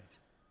kidney.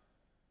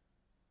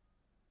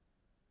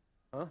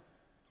 Huh?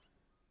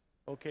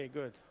 Okay,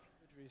 good.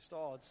 It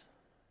restarts.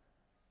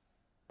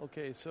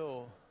 Okay,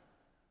 so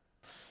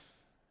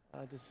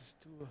this is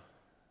too.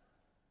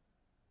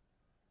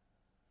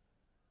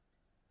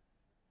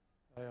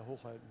 Ja,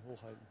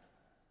 hochhalten.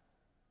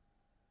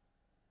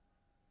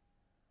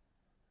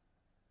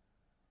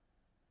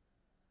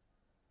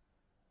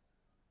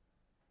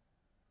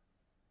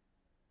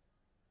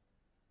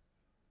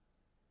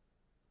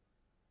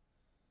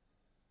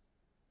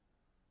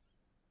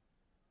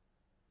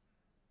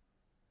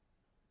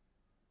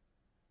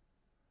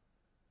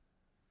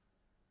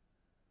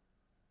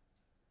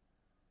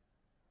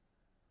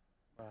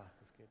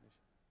 Das geht nicht.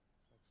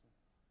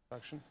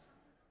 Suction.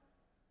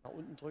 Nach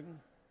unten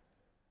drücken.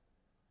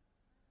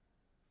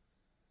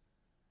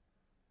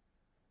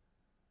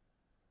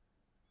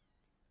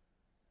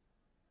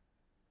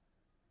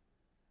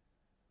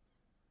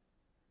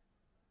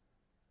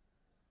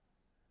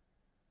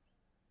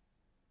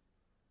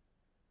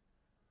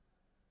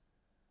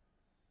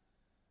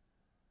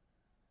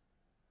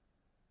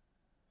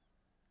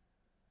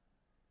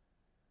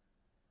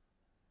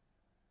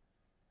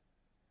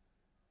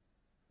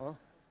 Ja.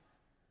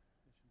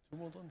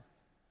 Tumor drin.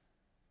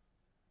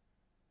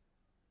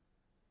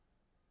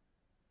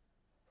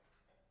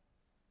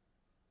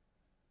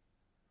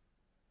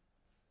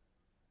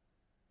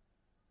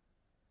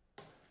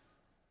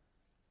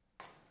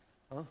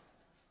 Huh?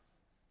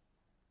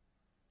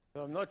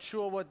 So I'm not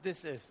sure what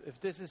this is, if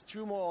this is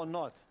tumor or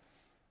not.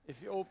 If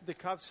you open the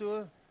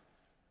capsule,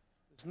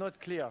 it's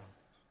not clear.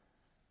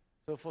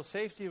 So for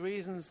safety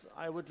reasons,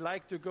 I would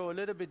like to go a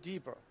little bit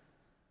deeper.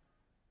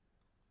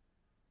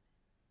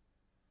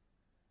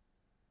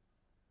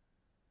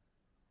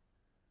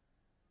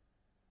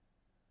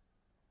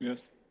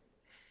 Yes.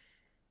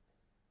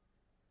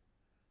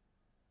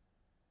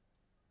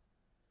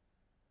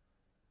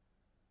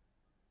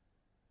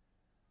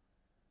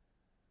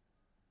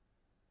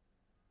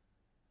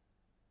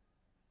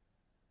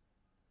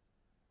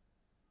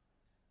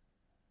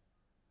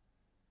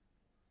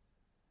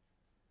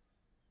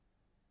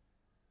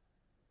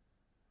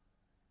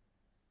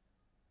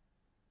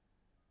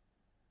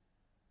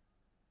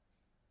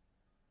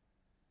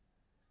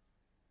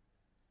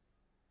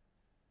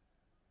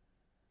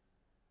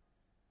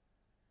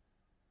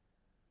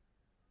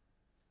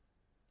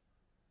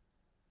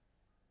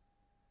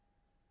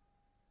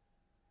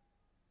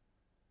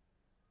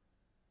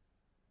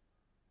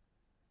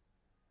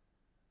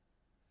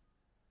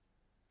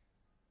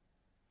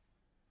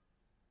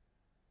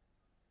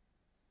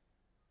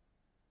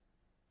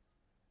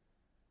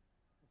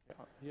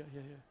 Hier.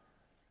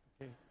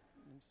 Okay,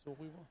 so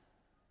rüber.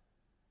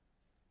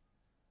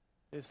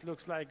 This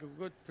looks like a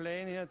good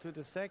plane here to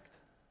dissect.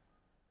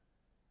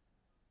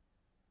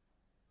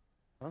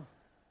 Huh?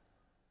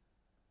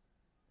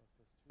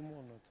 There's two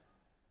more not.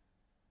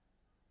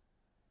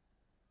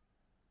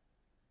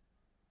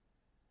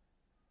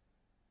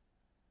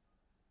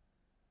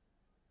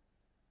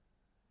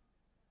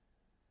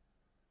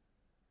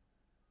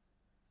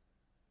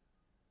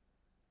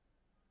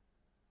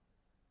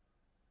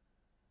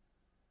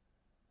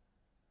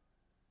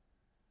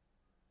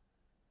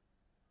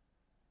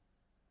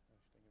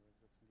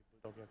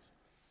 Bulldog jetzt.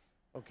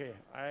 Okay,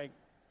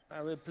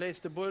 I will place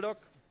the bulldog.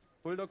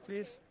 Bulldog,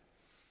 please.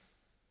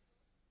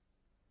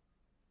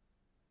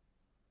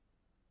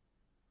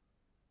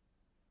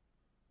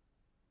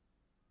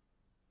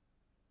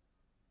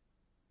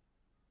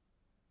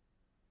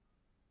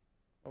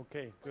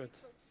 Okay, good.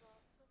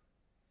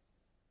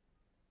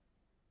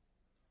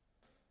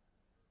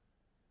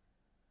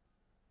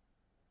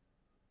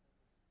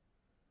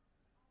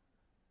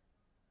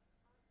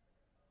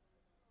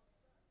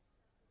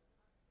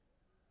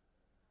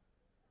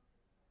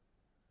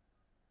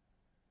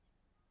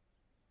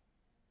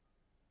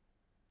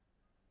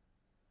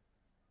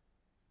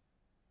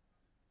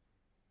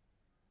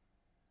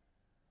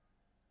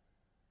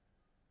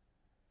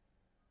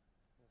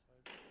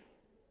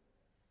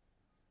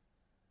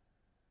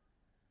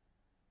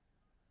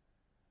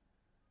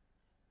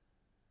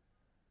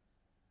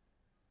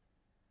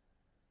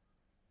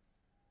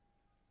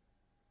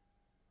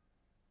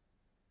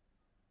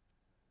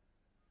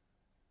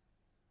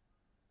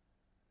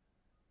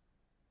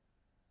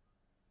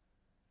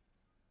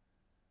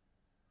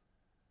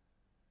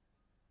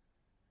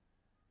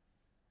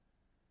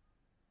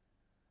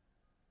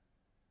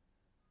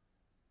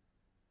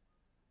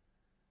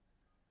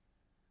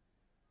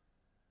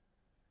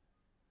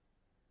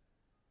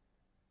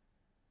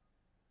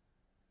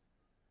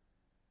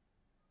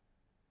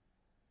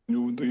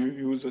 Do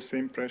you use the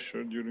same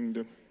pressure during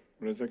the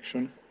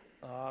resection?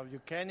 You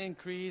can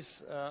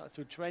increase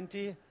to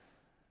 20,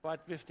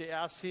 but with the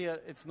RC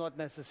it's not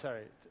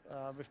necessary.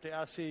 With the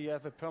RC you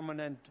have a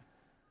permanent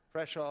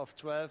pressure of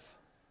 12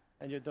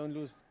 and you don't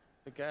lose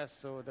the gas,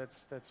 so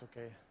that's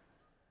okay.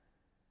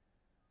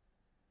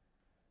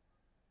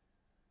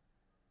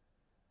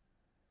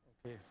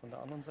 Okay, von der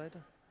anderen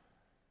Seite.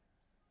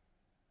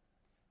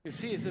 You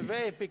see, it's a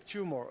very big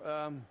tumor.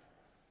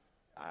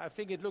 I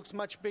think it looks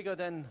much bigger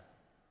than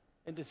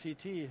in the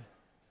CT.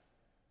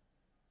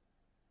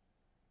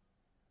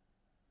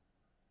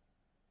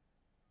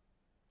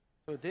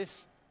 So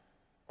this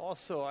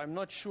also, I'm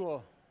not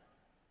sure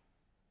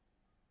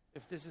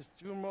if this is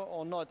tumor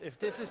or not. If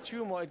this is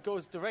tumor, it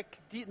goes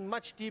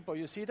much deeper.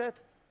 You see that?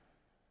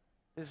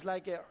 It's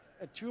like a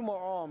tumor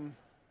arm,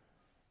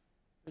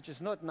 which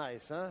is not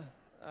nice. Huh?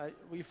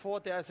 We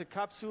thought there's a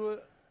capsule,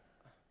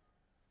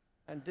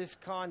 and this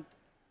can't,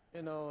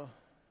 you know.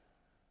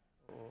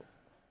 Oh.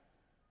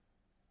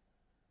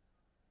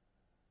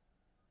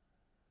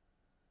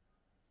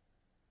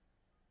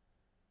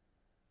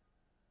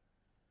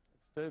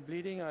 Still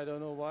bleeding, I don't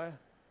know why.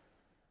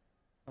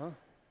 Huh?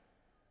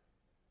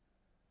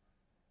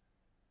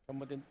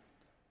 Come on.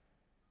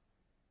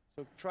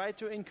 So try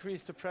to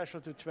increase the pressure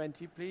to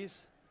 20,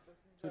 please.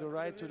 To the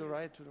right, to the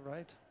right, to the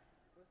right.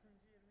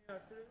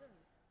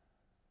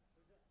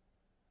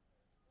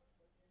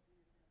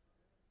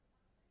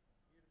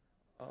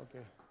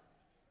 Okay.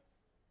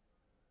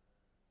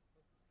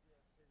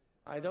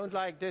 I don't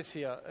like this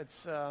here.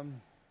 It's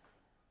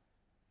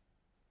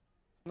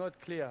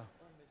not clear.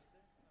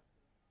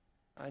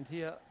 And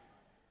here,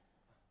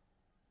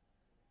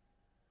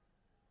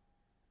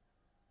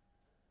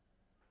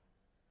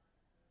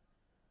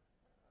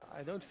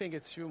 I don't think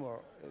it's tumor.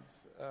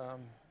 It's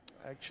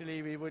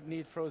actually we would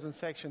need frozen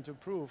section to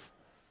prove.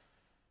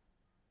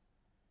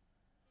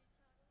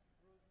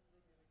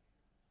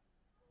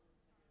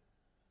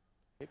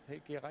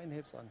 Geh rein,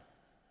 heb's an.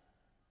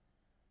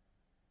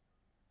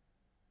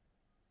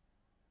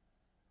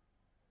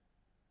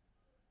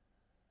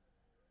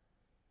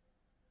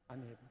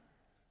 Anheben.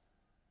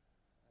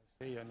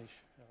 Ich sehe ja nicht,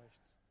 hier rechts.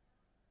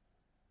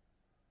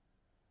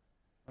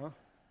 Ja? Ich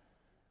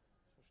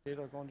verstehe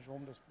da gar nicht,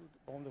 warum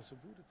das so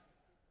blutet.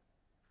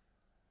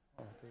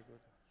 Ah, okay,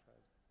 gut.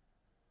 Scheiße.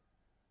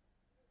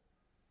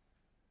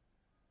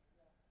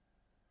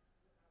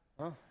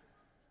 Ja?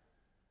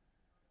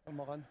 Komm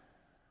mal ran.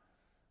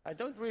 I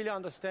don't really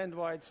understand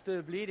why it's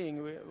still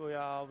bleeding.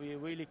 We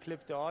really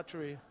clipped the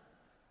artery.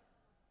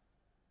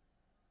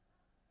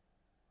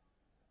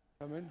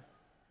 Come in.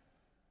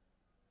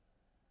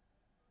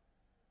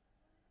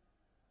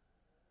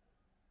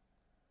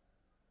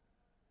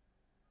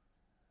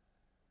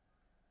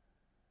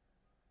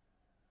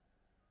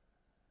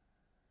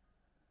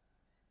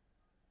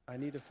 I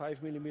need a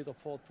 5mm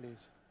port,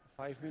 please.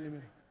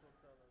 5mm.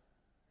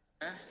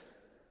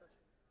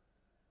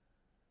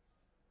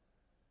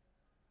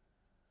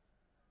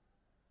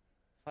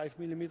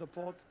 5mm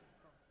port.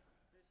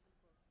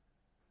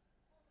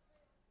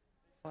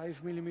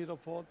 5mm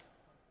port.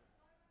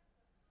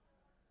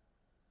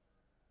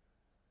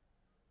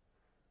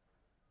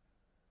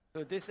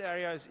 So this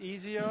area is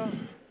easier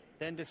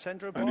than the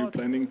central Are you part.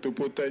 planning to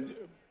put a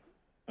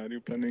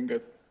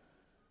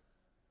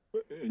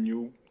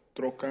new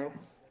trocar?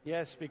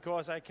 Yes,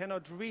 because I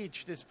cannot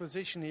reach this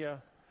position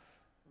here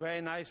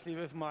very nicely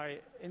with my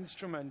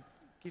instrument.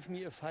 Give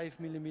me a 5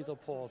 millimeter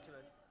port.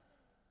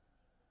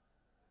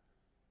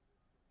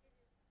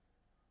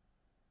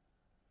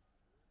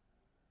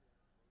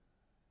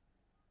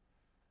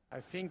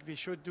 I think we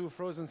should do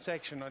frozen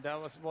section. There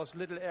was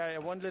little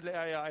area, one little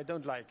area I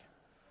don't like.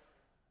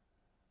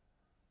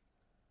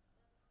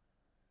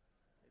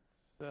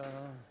 It's,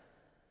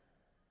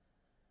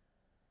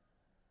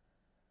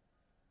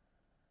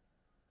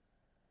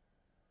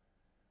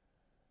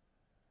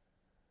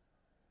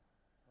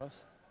 was?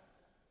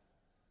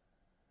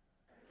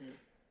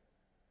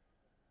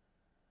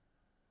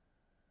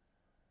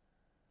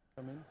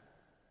 Come in.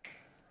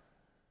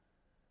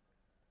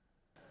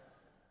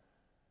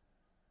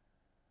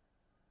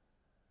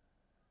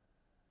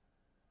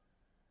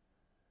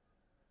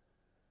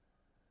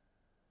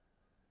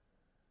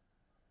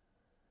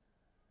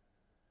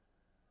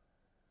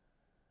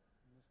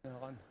 Wir müssen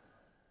heran.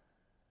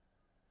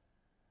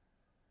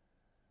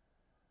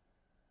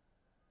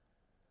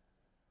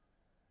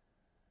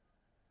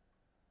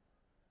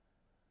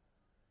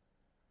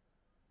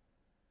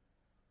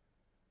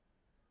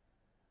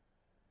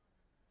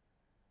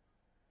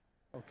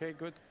 Okay,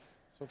 good.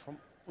 So von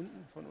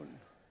unten.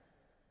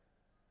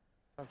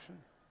 Suction.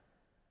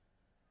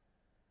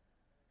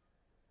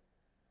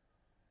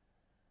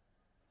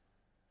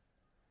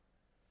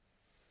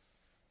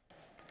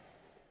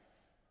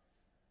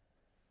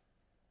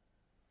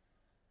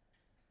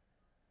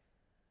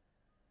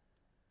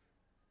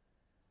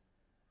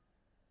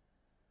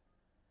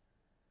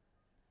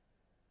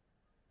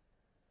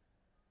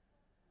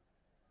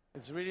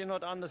 It's really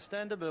not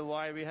understandable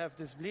why we have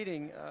this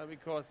bleeding,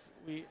 because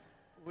we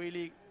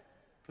really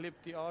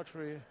clipped the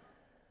artery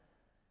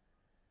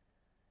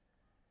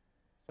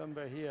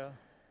somewhere here.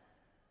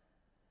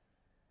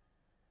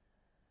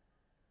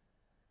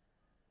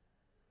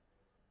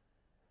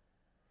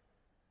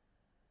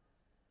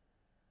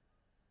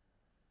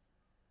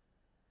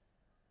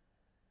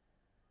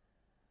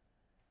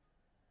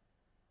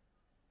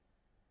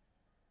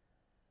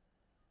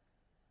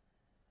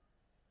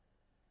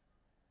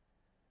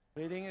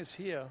 Bleeding is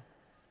here.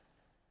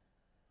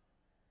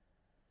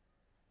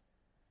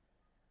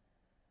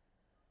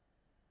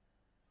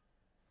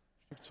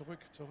 Stück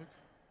zurück.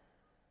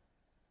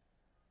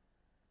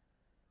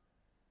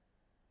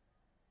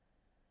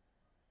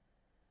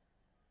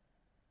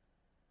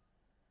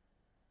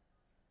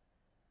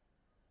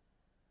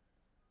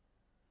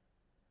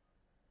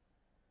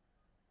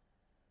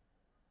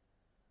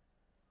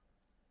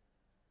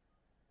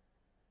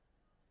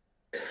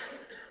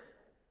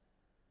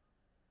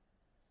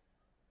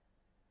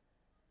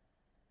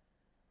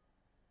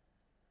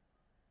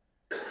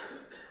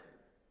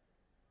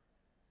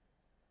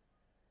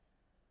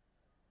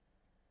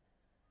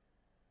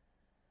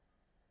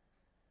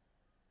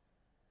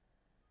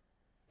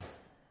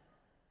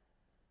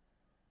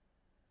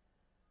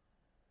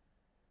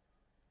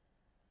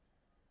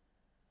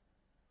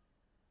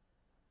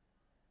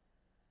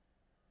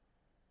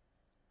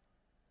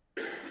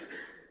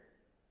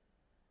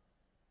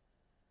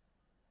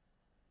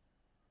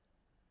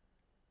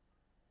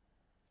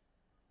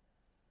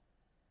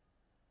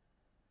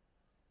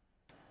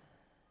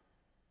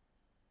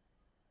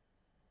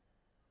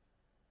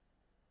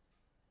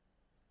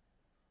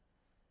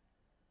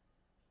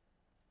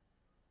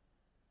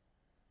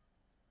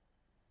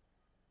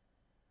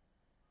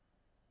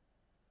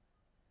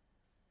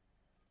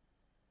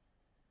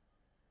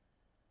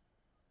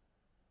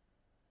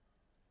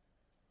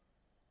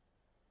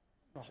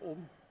 Nach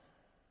oben.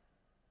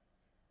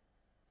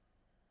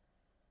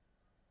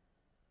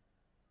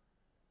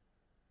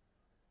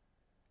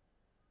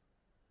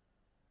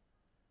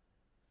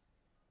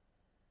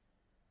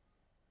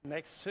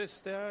 Next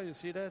cyst there, you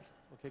see that?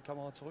 Okay,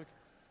 Kamera zurück.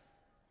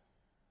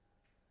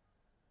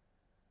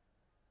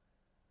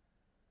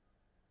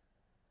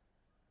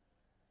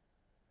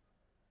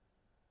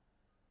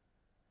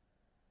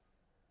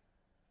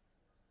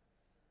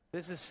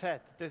 This is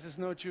fat. This is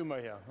no tumor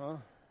here, huh?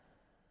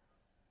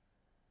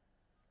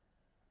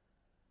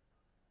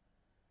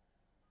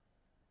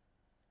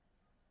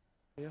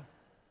 Here.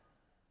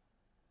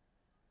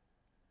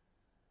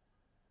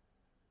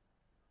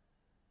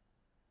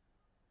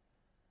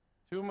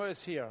 Tumor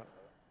is here.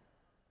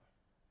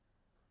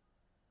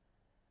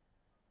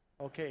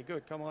 Okay,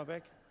 good. Kamera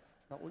weg.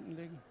 Nach unten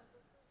legen.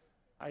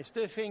 I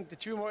still think the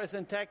tumor is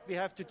intact. We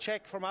have to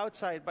check from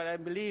outside, but I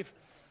believe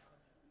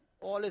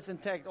all is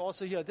intact.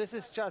 Also here, this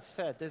is just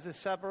fat. This is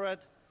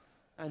separate.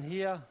 And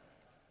here,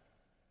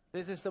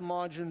 this is the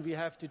margin we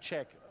have to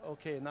check.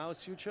 Okay, now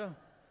suture.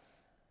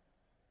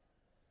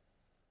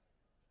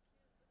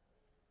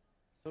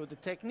 So the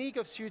technique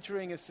of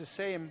suturing is the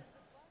same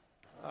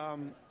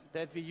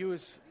that we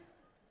use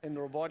in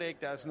robotic.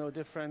 There's no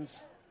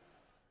difference.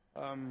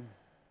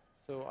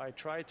 So I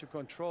try to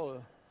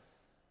control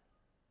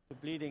the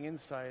bleeding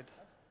inside.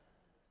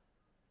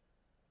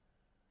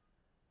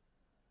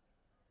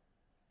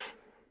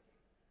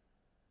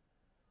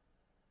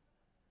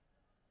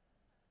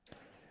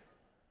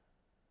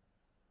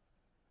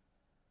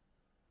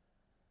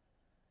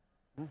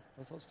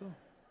 Was hast du?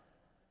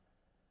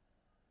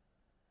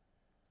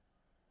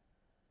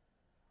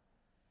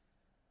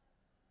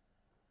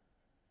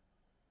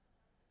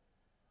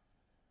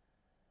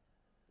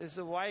 This is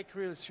a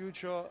Y-krill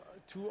suture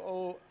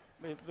 2.0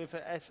 with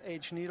a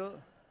SH needle.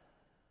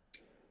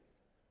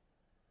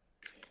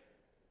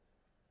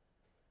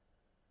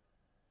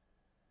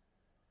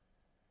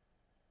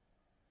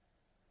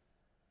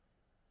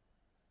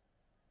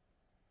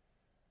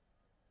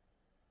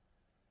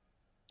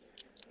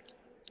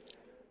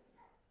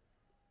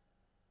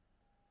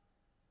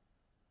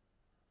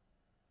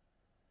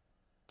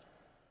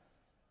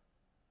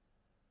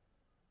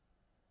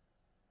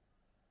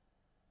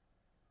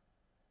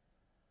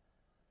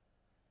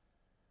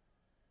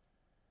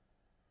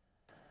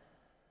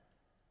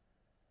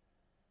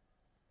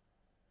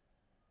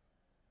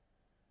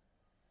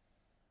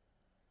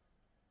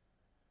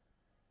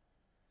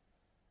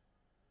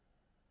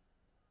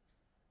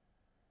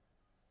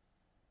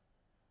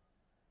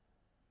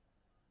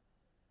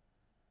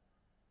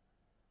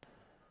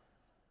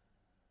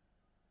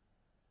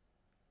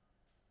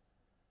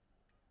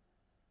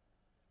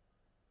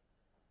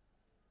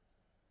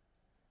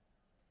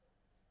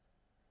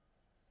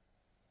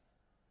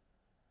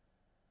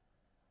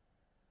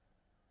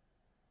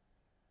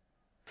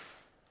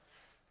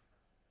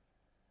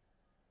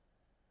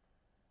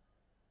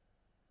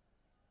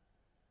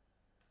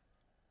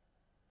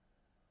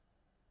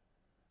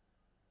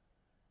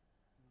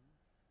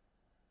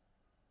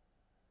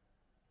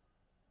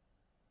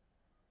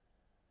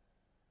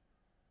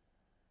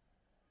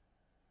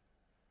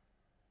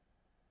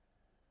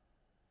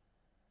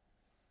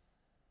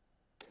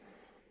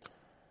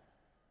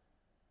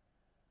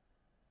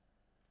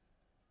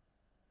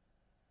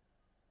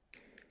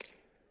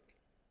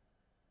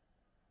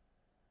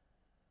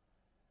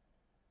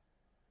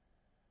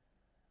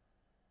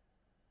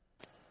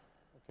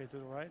 Okay, to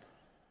the right.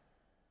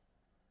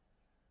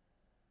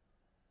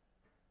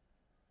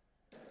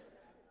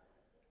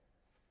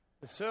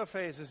 The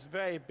surface is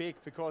very big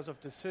because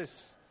of the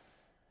cysts.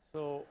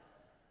 So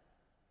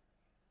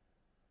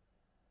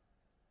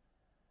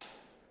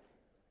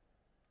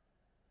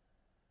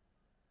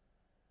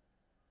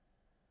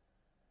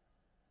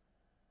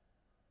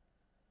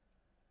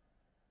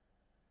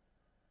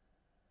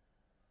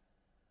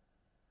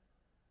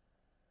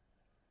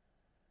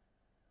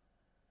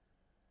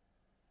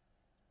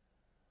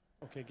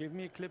okay, give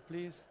me a clip,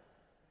 please.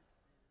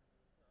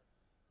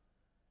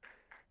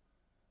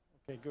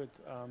 Okay, good.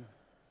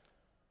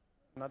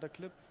 Another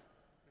clip.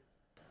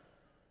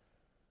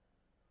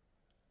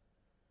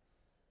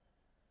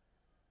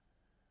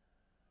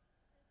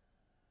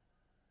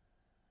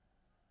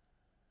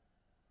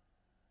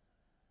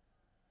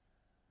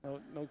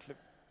 No clip.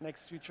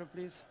 Next suture,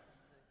 please.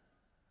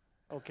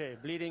 Okay,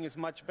 bleeding is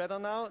much better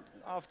now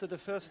after the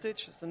first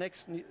stitch. The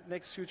next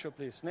suture,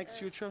 please. Next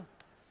suture.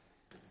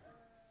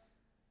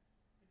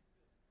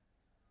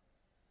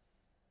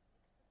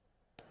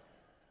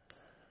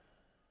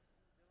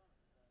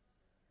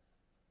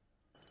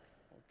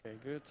 Okay,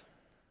 good.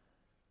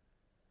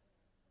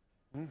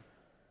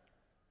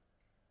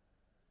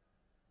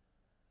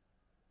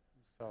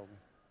 Saugen.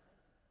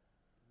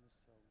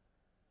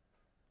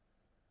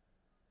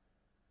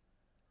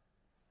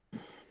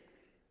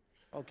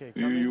 Okay.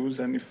 Do you use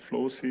any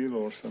flow seal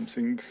or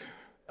something?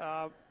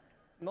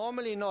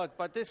 Normally not,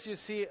 but this you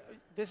see,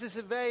 this is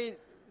a very,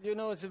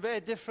 it's a very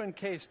different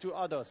case to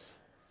others.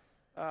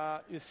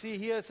 You see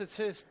here is a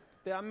cyst.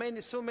 There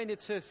are so many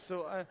cysts,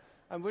 so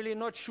I'm really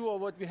not sure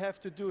what we have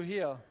to do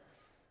here.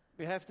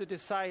 We have to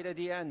decide at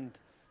the end.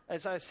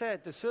 As I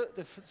said, the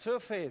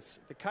surface,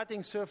 the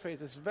cutting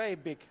surface is very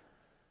big.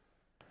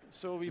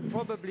 So we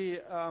probably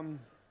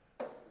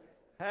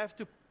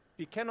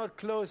we cannot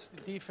close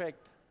the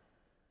defect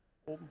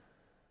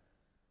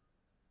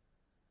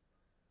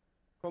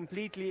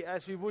completely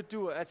as we would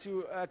do. As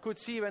you could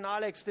see when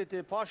Alex did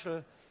the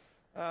partial,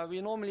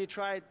 we normally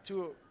try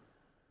to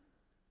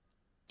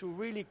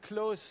really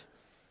close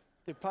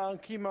the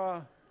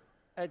parenchyma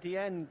at the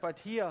end, but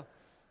here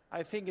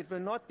I think it will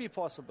not be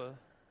possible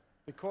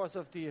because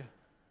of the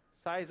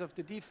size of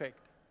the defect.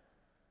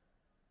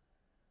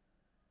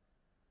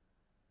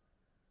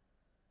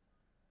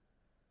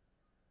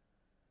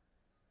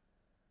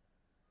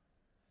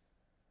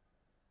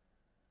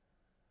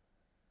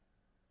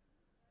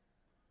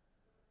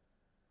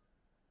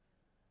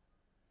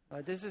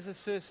 This is a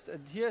cyst,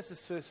 and here's a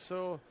cyst,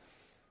 so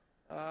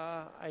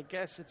I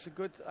guess it's a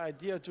good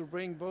idea to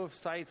bring both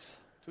sides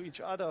to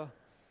each other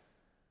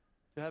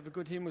to have a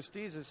good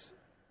hemostasis.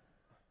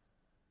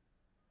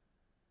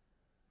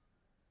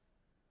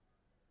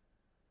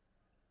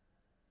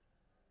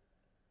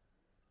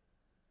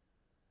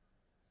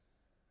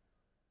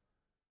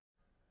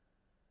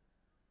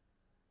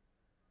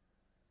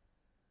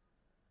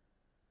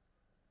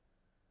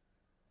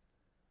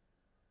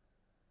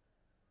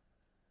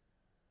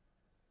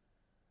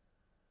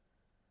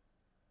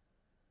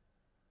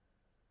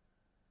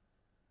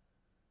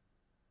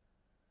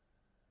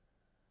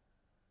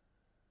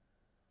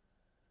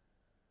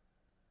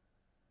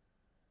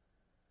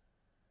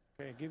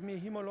 Okay, give me a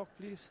hemolog,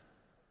 please.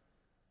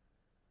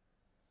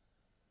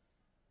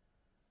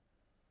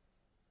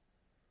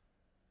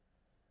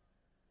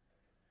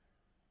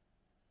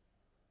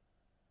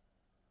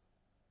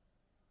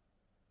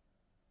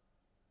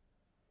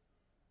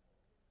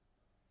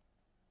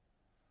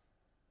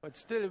 But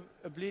still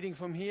bleeding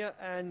from here,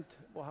 and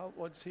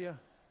what's here?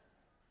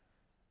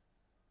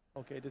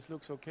 Okay, this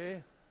looks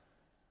okay.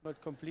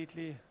 Not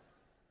completely.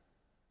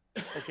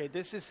 Okay,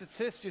 this is the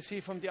cyst you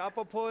see from the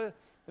upper pole.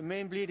 The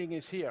main bleeding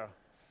is here.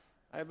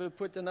 I will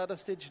put another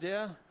stitch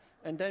there,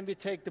 and then we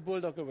take the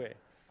bulldog away.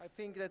 I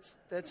think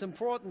that's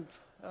important.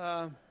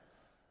 As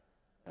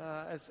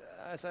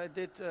I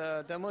did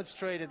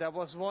demonstrate it, there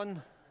was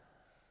one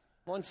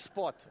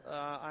spot.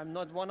 I'm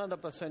not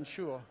 100%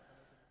 sure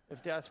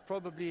if there's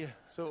probably,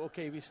 so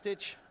okay, we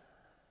stitch.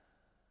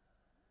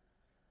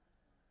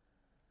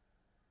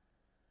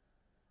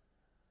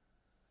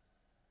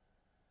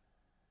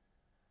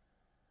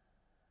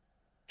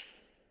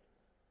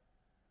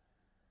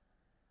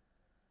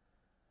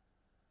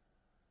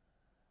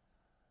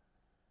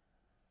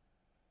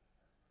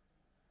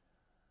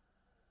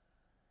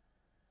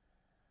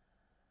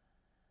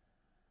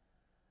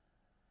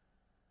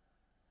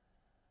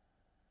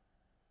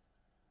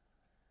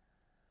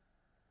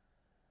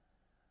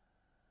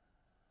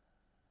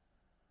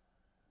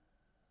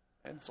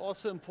 And it's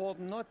also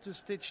important not to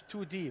stitch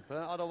too deep,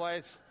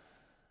 otherwise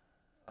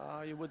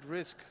you would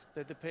risk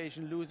that the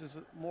patient loses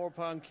more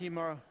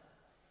parenchyma.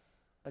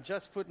 I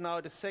just put now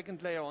the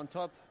second layer on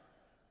top.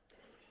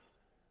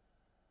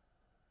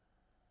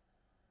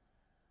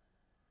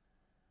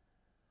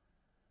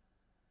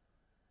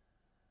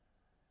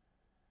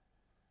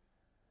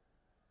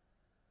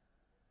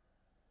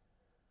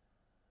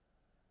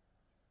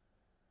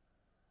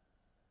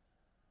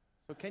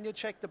 So can you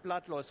check the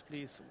blood loss,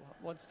 please?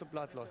 What's the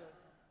blood loss?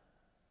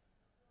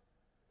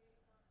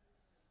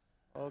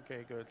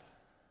 Okay, good.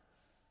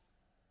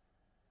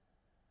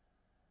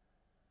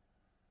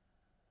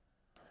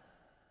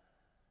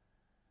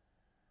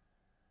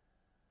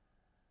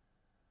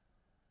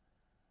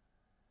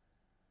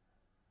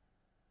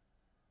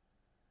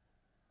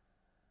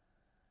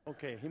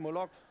 Okay,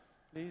 hemolog,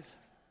 please.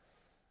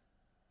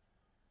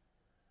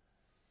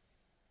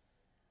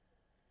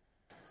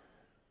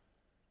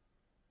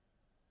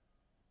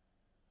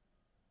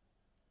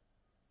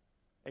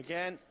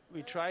 Again,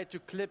 we try to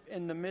clip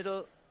in the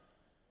middle.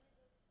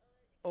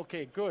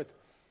 Okay, good.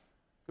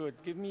 Good.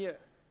 Give me a...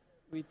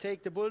 We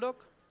take the bulldog.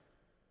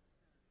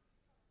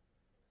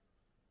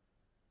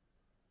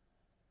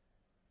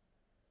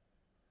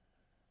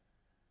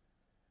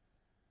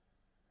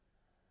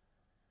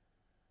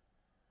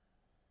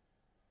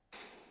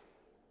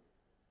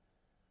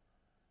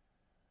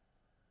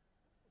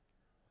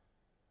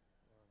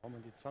 Haben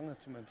wir die Zange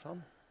zum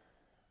Entfernen?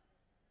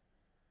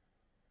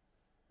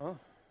 Huh?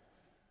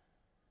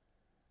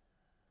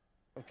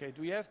 Okay,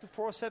 do you have the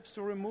forceps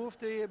to remove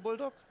the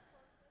bulldog?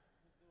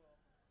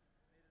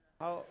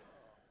 How?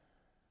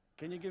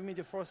 Can you give me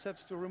the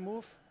forceps to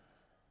remove?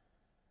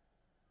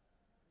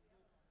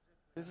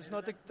 This is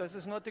not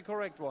the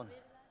correct one.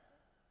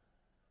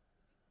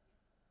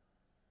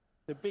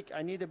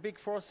 I need a big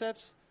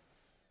forceps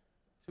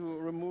to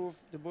remove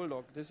the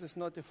bulldog. This is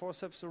not the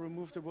forceps to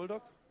remove the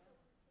bulldog,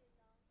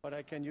 but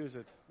I can use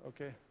it.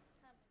 Okay.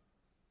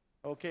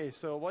 Okay.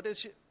 So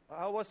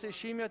how was the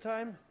ischemia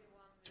time?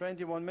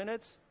 21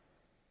 minutes.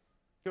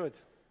 Good.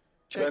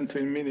 Check.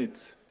 20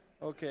 minutes.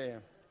 Okay.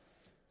 It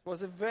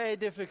was a very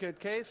difficult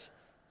case.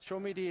 Show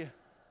me the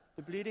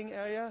bleeding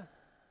area.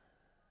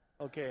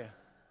 Okay.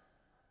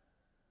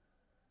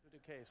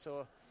 Okay.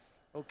 So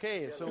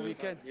we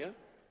can. Yeah.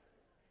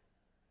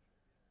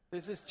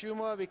 This is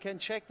tumor. We can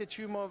check the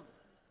tumor.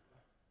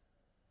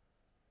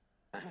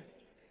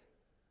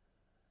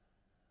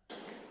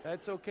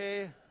 That's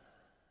okay.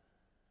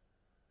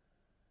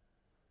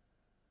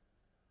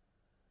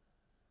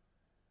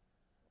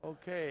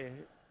 Okay.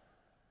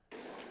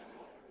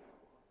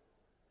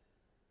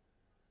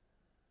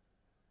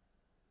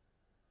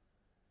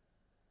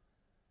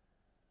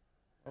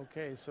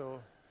 Okay, so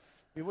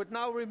we would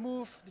now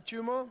remove the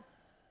tumor.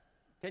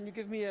 Can you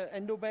give me an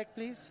endo bag,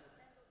 please?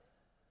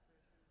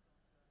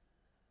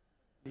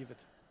 Leave it.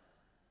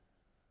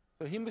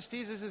 So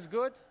hemostasis is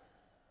good.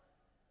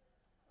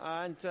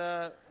 And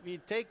we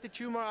take the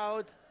tumor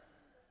out.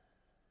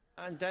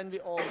 And then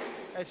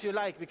as you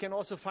like, we can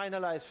also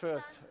finalize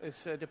first.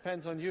 It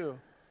depends on you.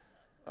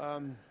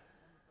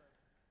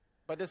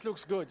 But this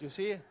looks good, you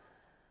see?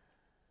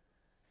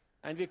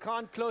 And we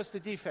can't close the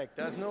defect.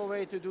 There's no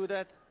way to do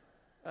that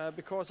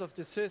because of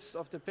the cysts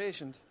of the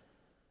patient.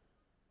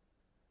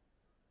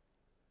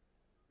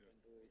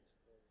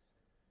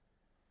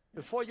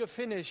 Before you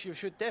finish, you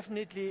should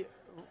definitely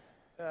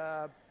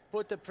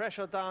put the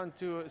pressure down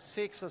to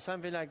 6 or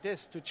something like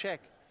this to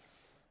check.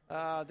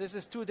 This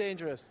is too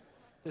dangerous.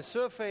 The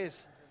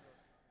surface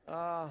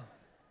of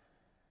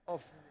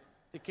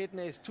the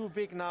kidney is too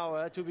big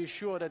now to be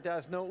sure that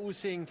there's no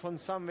oozing from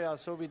somewhere.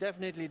 So we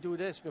definitely do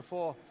this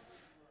before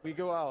we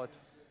go out.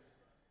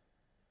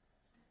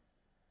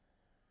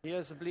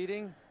 Here's the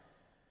bleeding.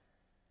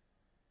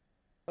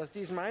 But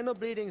these minor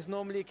bleedings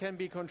normally can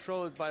be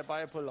controlled by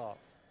bipolar.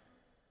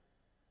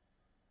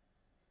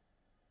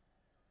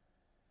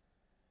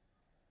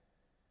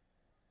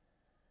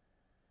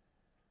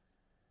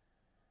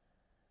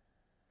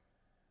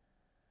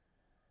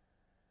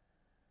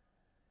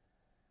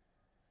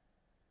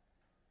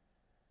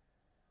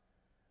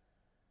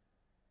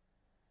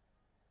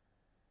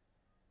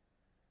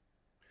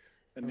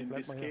 And in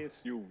this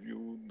case,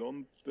 you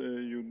don't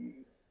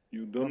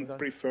done.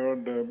 prefer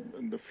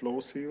the flow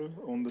seal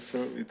on the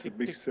surf. It's a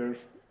big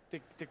surf.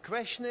 The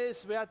question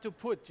is where to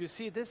put. You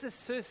see, this is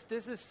cyst,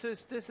 this is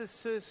cyst, this is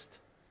cyst.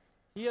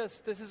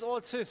 This is all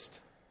cyst.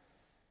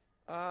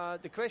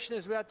 The question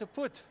is where to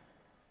put.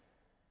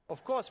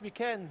 Of course, we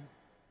can.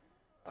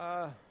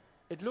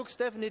 It looks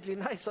definitely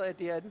nicer at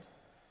the end.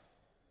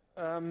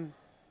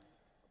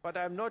 But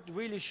I'm not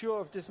really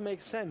sure if this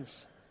makes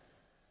sense.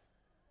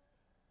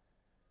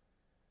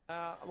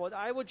 What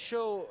I would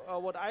show,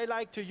 what I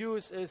like to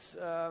use is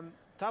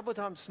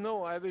Tabotam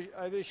snow. I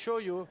will show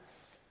you.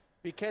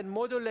 We can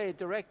modulate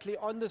directly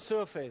on the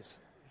surface,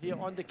 here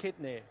on the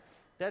kidney.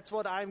 That's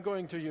what I'm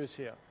going to use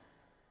here.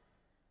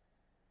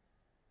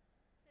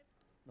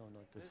 No,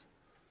 not this.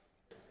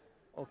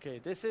 Okay,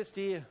 this is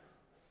the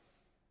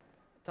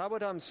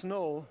Tabotam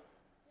snow,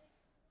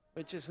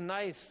 which is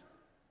nice.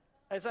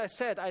 As I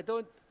said, I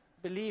don't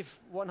believe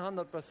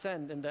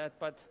 100% in that,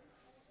 but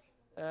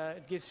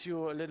it gives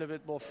you a little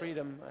bit more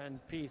freedom and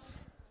peace.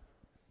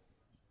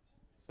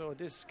 So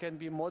this can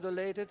be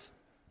modulated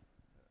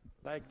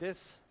like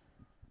this.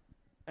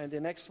 And the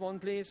next one,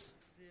 please.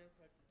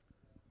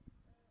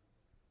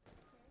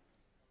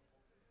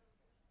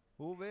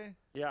 Uwe,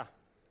 Yeah.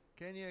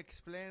 can you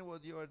explain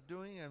what you are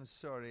doing? I'm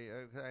sorry,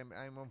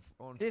 I'm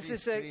on This three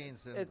is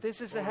screens and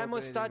this is a all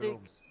operating hemostatic.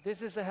 rooms.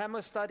 This is a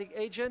hemostatic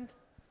agent.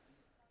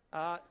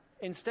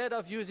 Instead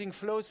of using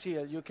flow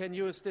seal, you can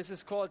use. This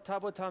is called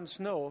Tabotam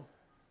snow,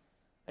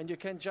 and you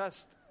can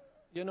just,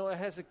 you know,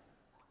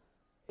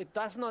 it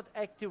does not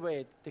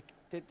activate the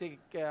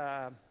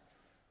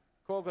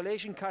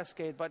coagulation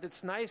cascade, but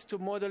it's nice to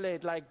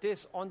modulate like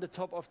this on the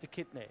top of the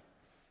kidney,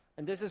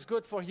 and this is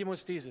good for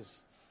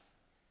hemostasis.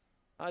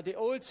 The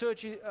old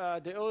surgery,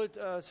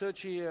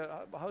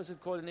 how is it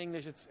called in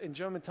English? It's in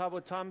German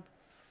Tabotam.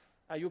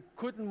 You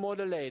couldn't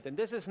modulate, and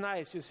this is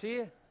nice. You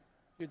see,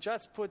 you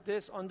just put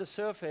this on the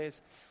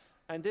surface,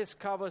 and this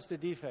covers the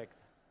defect,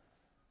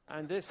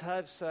 and this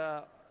helps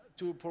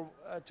to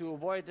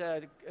avoid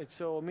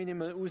so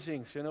minimal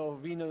oozings, you know,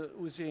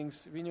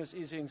 venous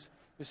oozings.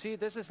 You see,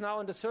 this is now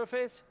on the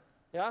surface,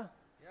 yeah?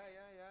 Yeah.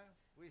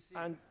 We see.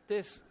 And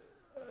this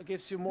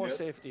gives you more Yes.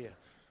 safety.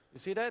 You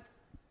see that?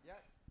 Yeah.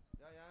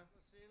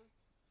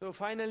 So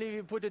finally,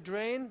 we put a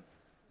drain,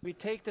 we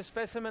take the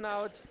specimen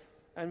out,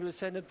 and we'll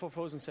send it for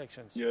frozen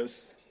sections.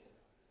 Yes.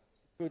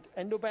 Good.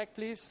 Endo back,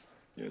 please.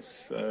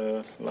 Yes.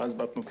 Last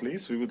but not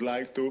least, we would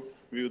like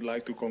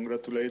to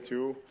congratulate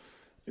you.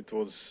 It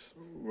was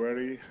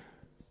very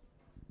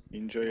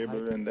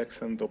enjoyable and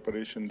excellent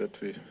operation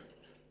that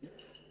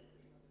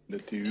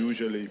you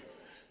usually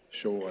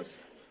show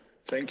us.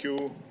 Thank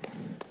you.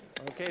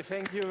 Okay,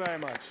 thank you very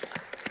much.